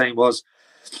his best team was.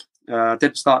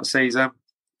 Didn't start the season.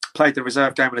 Played the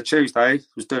reserve game on a Tuesday.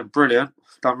 Was doing brilliant.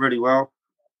 Done really well.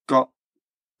 Got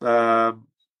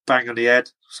bang on the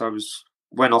head. So I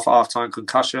went off at half-time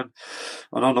concussion.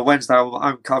 And on the Wednesday, I was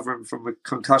home covering from a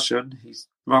concussion. He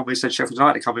rang me and said Sheffield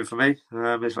United coming for me.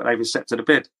 If they've accepted a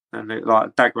bid. And it, like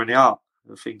a dagger in the heart.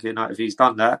 I'm thinking, if he's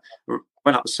done that,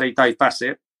 went up to see Dave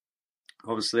Bassett.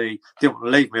 Obviously, didn't want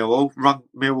to leave Millwall. Rung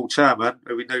Millwall chairman,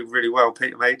 who we knew really well,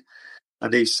 Peter Mead,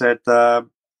 and he said,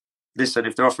 "Listen,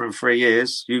 if they're offering 3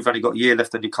 years, you've only got a year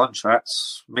left on your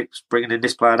contracts. Mick's bringing in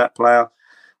this player, that player.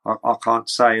 I can't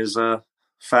say as a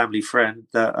family friend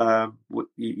that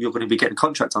you're going to be getting a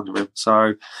contract under him."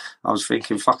 So I was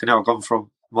thinking, fucking hell, I've gone from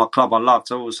my club I loved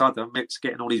to all of a sudden Mick's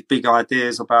getting all these big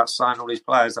ideas about signing all these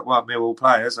players that weren't Millwall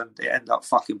players, and it ended up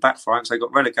fucking backfiring, so they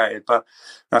got relegated. But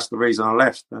that's the reason I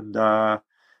left. And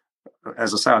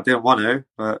as I say, I didn't want to,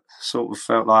 but sort of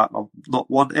felt like I'm not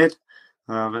wanted.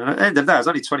 And at the end of the day, I was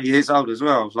only 20 years old as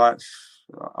well. I was like,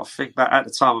 I think back at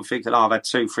the time, I'm thinking, I've had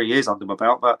 2-3 years under my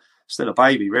belt, but still a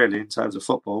baby, really, in terms of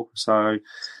football. So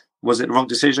was it the wrong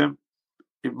decision?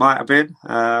 It might have been,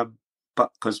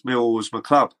 but because Millwall was my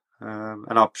club.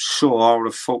 And I'm sure I would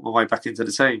have fought my way back into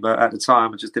the team, but at the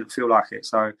time I just didn't feel like it.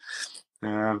 So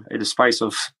in the space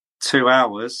of 2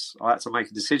 hours, I had to make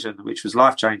a decision, which was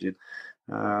life-changing.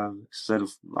 Instead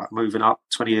of like moving up,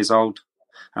 20 years old,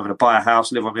 having to buy a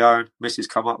house, live on my own, Mrs.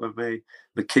 come up with me,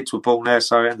 the kids were born there,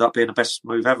 so it ended up being the best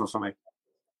move ever for me.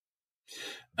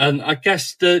 And I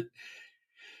guess that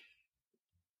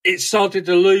it started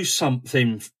to lose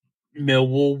something,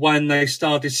 Millwall, when they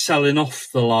started selling off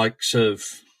the likes of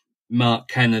Mark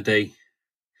Kennedy,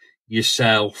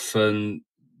 yourself, and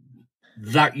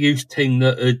that youth team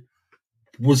that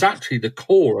was actually the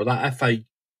core of that FA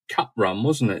Cup run,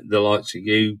 wasn't it? The likes of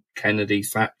you, Kennedy,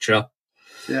 Thatcher,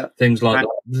 things like that.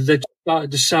 They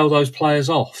started to sell those players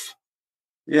off.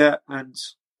 Yeah, and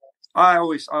I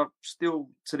still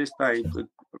to this day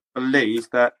believe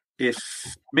that if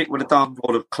Mick would have done,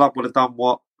 or the club would have done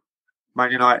what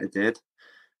Man United did,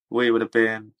 we would have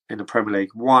been in the Premier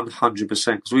League 100%,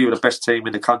 because we were the best team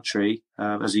in the country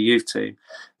as a youth team.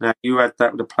 Now, you had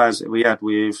that with the players that we had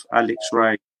with Alex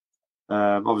Ray,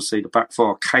 obviously the back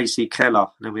four, Casey Keller,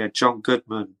 and then we had John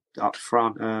Goodman up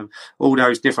front, all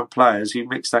those different players. You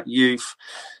mix that youth,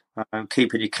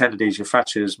 keeping your Kennedys, your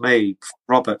Thatchers, me,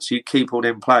 Roberts, you keep all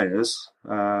them players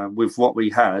with what we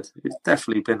had, it's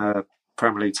definitely been a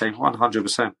Premier League team,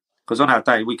 100%. Because on our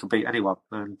day, we can beat anyone.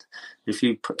 And if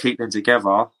you keep them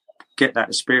together, get that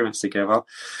experience together,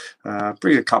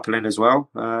 bring a couple in as well,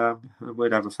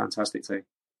 we'd have a fantastic team.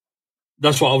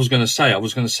 That's what I was going to say. I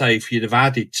was going to say if you'd have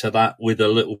added to that with a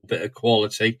little bit of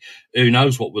quality, who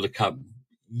knows what would have come?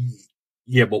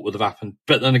 Yeah, what would have happened?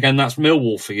 But then again, that's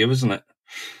Millwall for you, isn't it?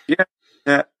 Yeah.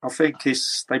 I think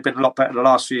they've been a lot better the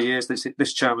last few years.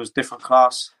 This chairman's different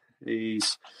class.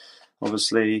 He's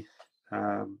obviously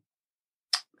we're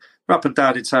up and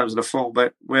down in terms of the form,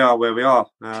 but we are where we are.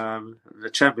 The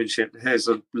Championship, there's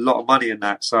a lot of money in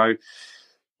that. So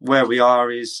where we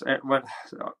are is,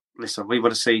 listen, we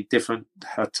want to see different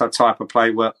type of play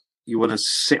where you want to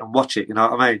sit and watch it, you know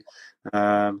what I mean?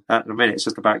 At the minute, it's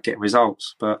just about getting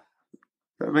results. But,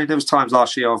 I mean, there was times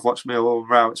last year I've watched Millwall and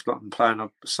Rowett's got them playing a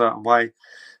certain way, a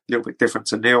little bit different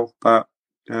to Neil, but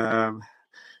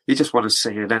you just want to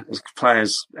see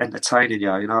players entertaining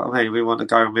you, you know what I mean? We want to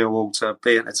go to Millwall to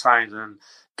be entertained and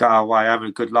go away, having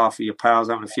a good laugh with your pals,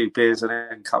 having a few beers and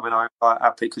then coming home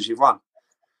happy because you've won.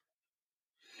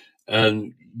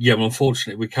 And yeah, well,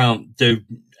 unfortunately, we can't do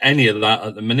any of that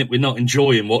at the minute. We're not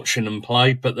enjoying watching them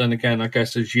play. But then again, I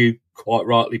guess as you quite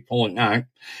rightly point out,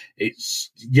 it's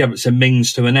a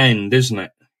means to an end, isn't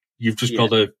it? You've just got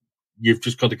to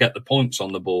get the points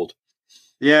on the board.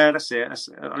 Yeah, that's it.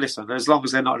 Listen, as long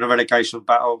as they're not in a relegation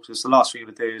battle, because the last thing you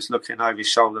would do is looking over your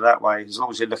shoulder that way. As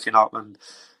long as you're looking up, and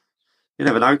you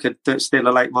never know, could steal a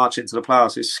late march into the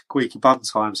playoffs. It's squeaky bum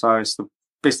time, so it's the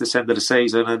business end of the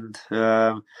season,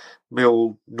 and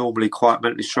Mill normally quite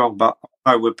mentally strong, but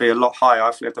I would be a lot higher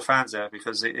if we had the fans there,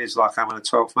 because it is like having a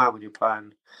 12th man when you're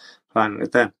playing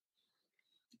with them.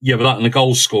 Yeah, but that and the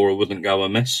goal scorer wouldn't go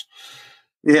amiss.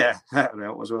 Yeah, that would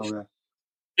help as well, yeah.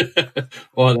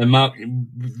 Well then, Mark,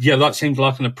 yeah, that seems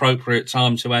like an appropriate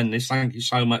time to end this. Thank you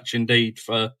so much indeed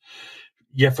for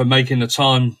making the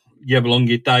time along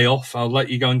your day off. I'll let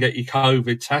you go and get your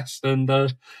COVID test, and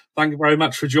thank you very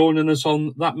much for joining us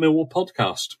on that Millwall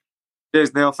podcast.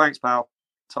 Cheers, Neil. Thanks, pal.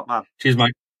 Top man. Cheers,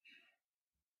 mate.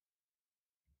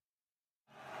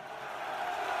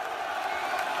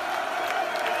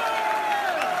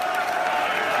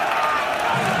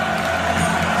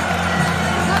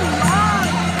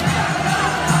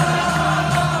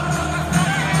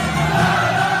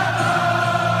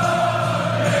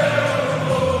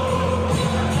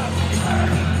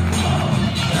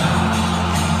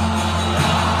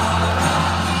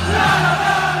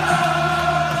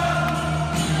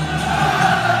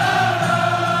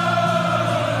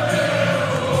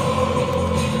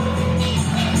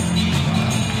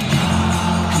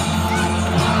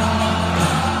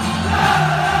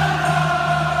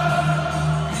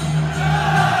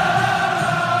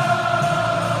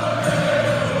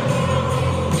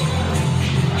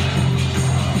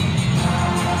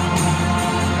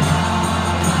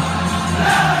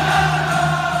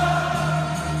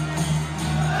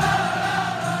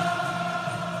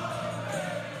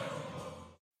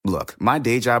 Look, my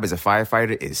day job as a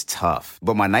firefighter is tough,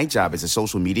 but my night job as a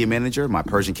social media manager, my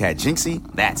Persian cat Jinxie,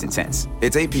 that's intense.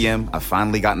 It's 8 p.m., I've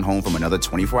finally gotten home from another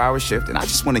 24-hour shift, and I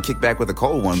just want to kick back with a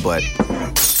cold one, but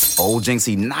old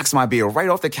Jinxie knocks my beer right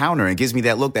off the counter and gives me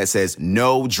that look that says,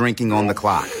 no drinking on the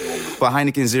clock. But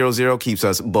Heineken 0.0 keeps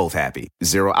us both happy.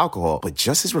 Zero alcohol, but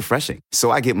just as refreshing.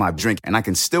 So I get my drink, and I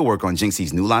can still work on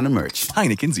Jinxie's new line of merch.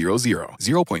 Heineken 0.0,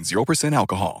 0.0%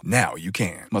 alcohol. Now you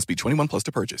can. Must be 21 plus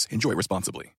to purchase. Enjoy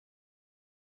responsibly.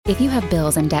 If you have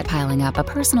bills and debt piling up, a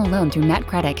personal loan through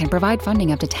NetCredit can provide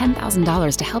funding up to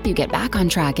 $10,000 to help you get back on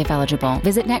track if eligible.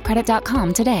 Visit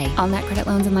netcredit.com today. All NetCredit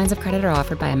loans and lines of credit are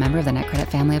offered by a member of the NetCredit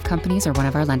family of companies or one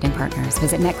of our lending partners.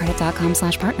 Visit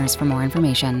netcredit.com/partners for more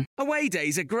information. Away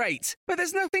days are great, but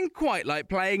there's nothing quite like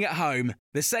playing at home.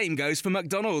 The same goes for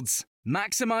McDonald's.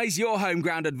 Maximise your home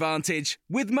ground advantage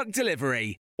with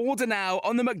McDelivery. Order now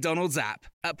on the McDonald's app.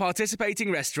 At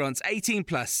participating restaurants, 18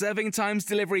 plus serving times,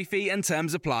 delivery fee and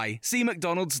terms apply. See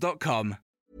mcdonalds.com.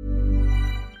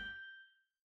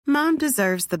 Mom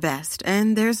deserves the best,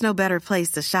 and there's no better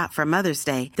place to shop for Mother's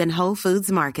Day than Whole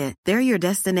Foods Market. They're your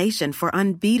destination for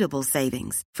unbeatable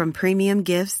savings, from premium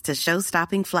gifts to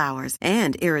show-stopping flowers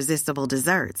and irresistible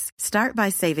desserts. Start by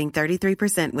saving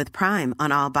 33% with Prime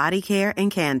on all body care and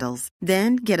candles.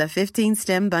 Then get a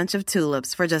 15-stem bunch of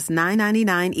tulips for just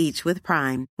 $9.99 each with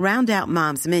Prime. Round out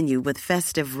Mom's menu with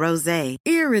festive rosé,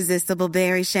 irresistible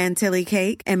berry chantilly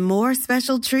cake, and more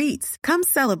special treats. Come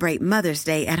celebrate Mother's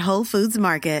Day at Whole Foods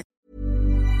Market.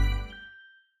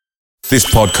 This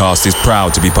podcast is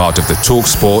proud to be part of the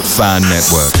TalkSport Fan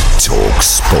Network.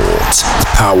 TalkSport.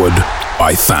 Powered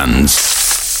by fans.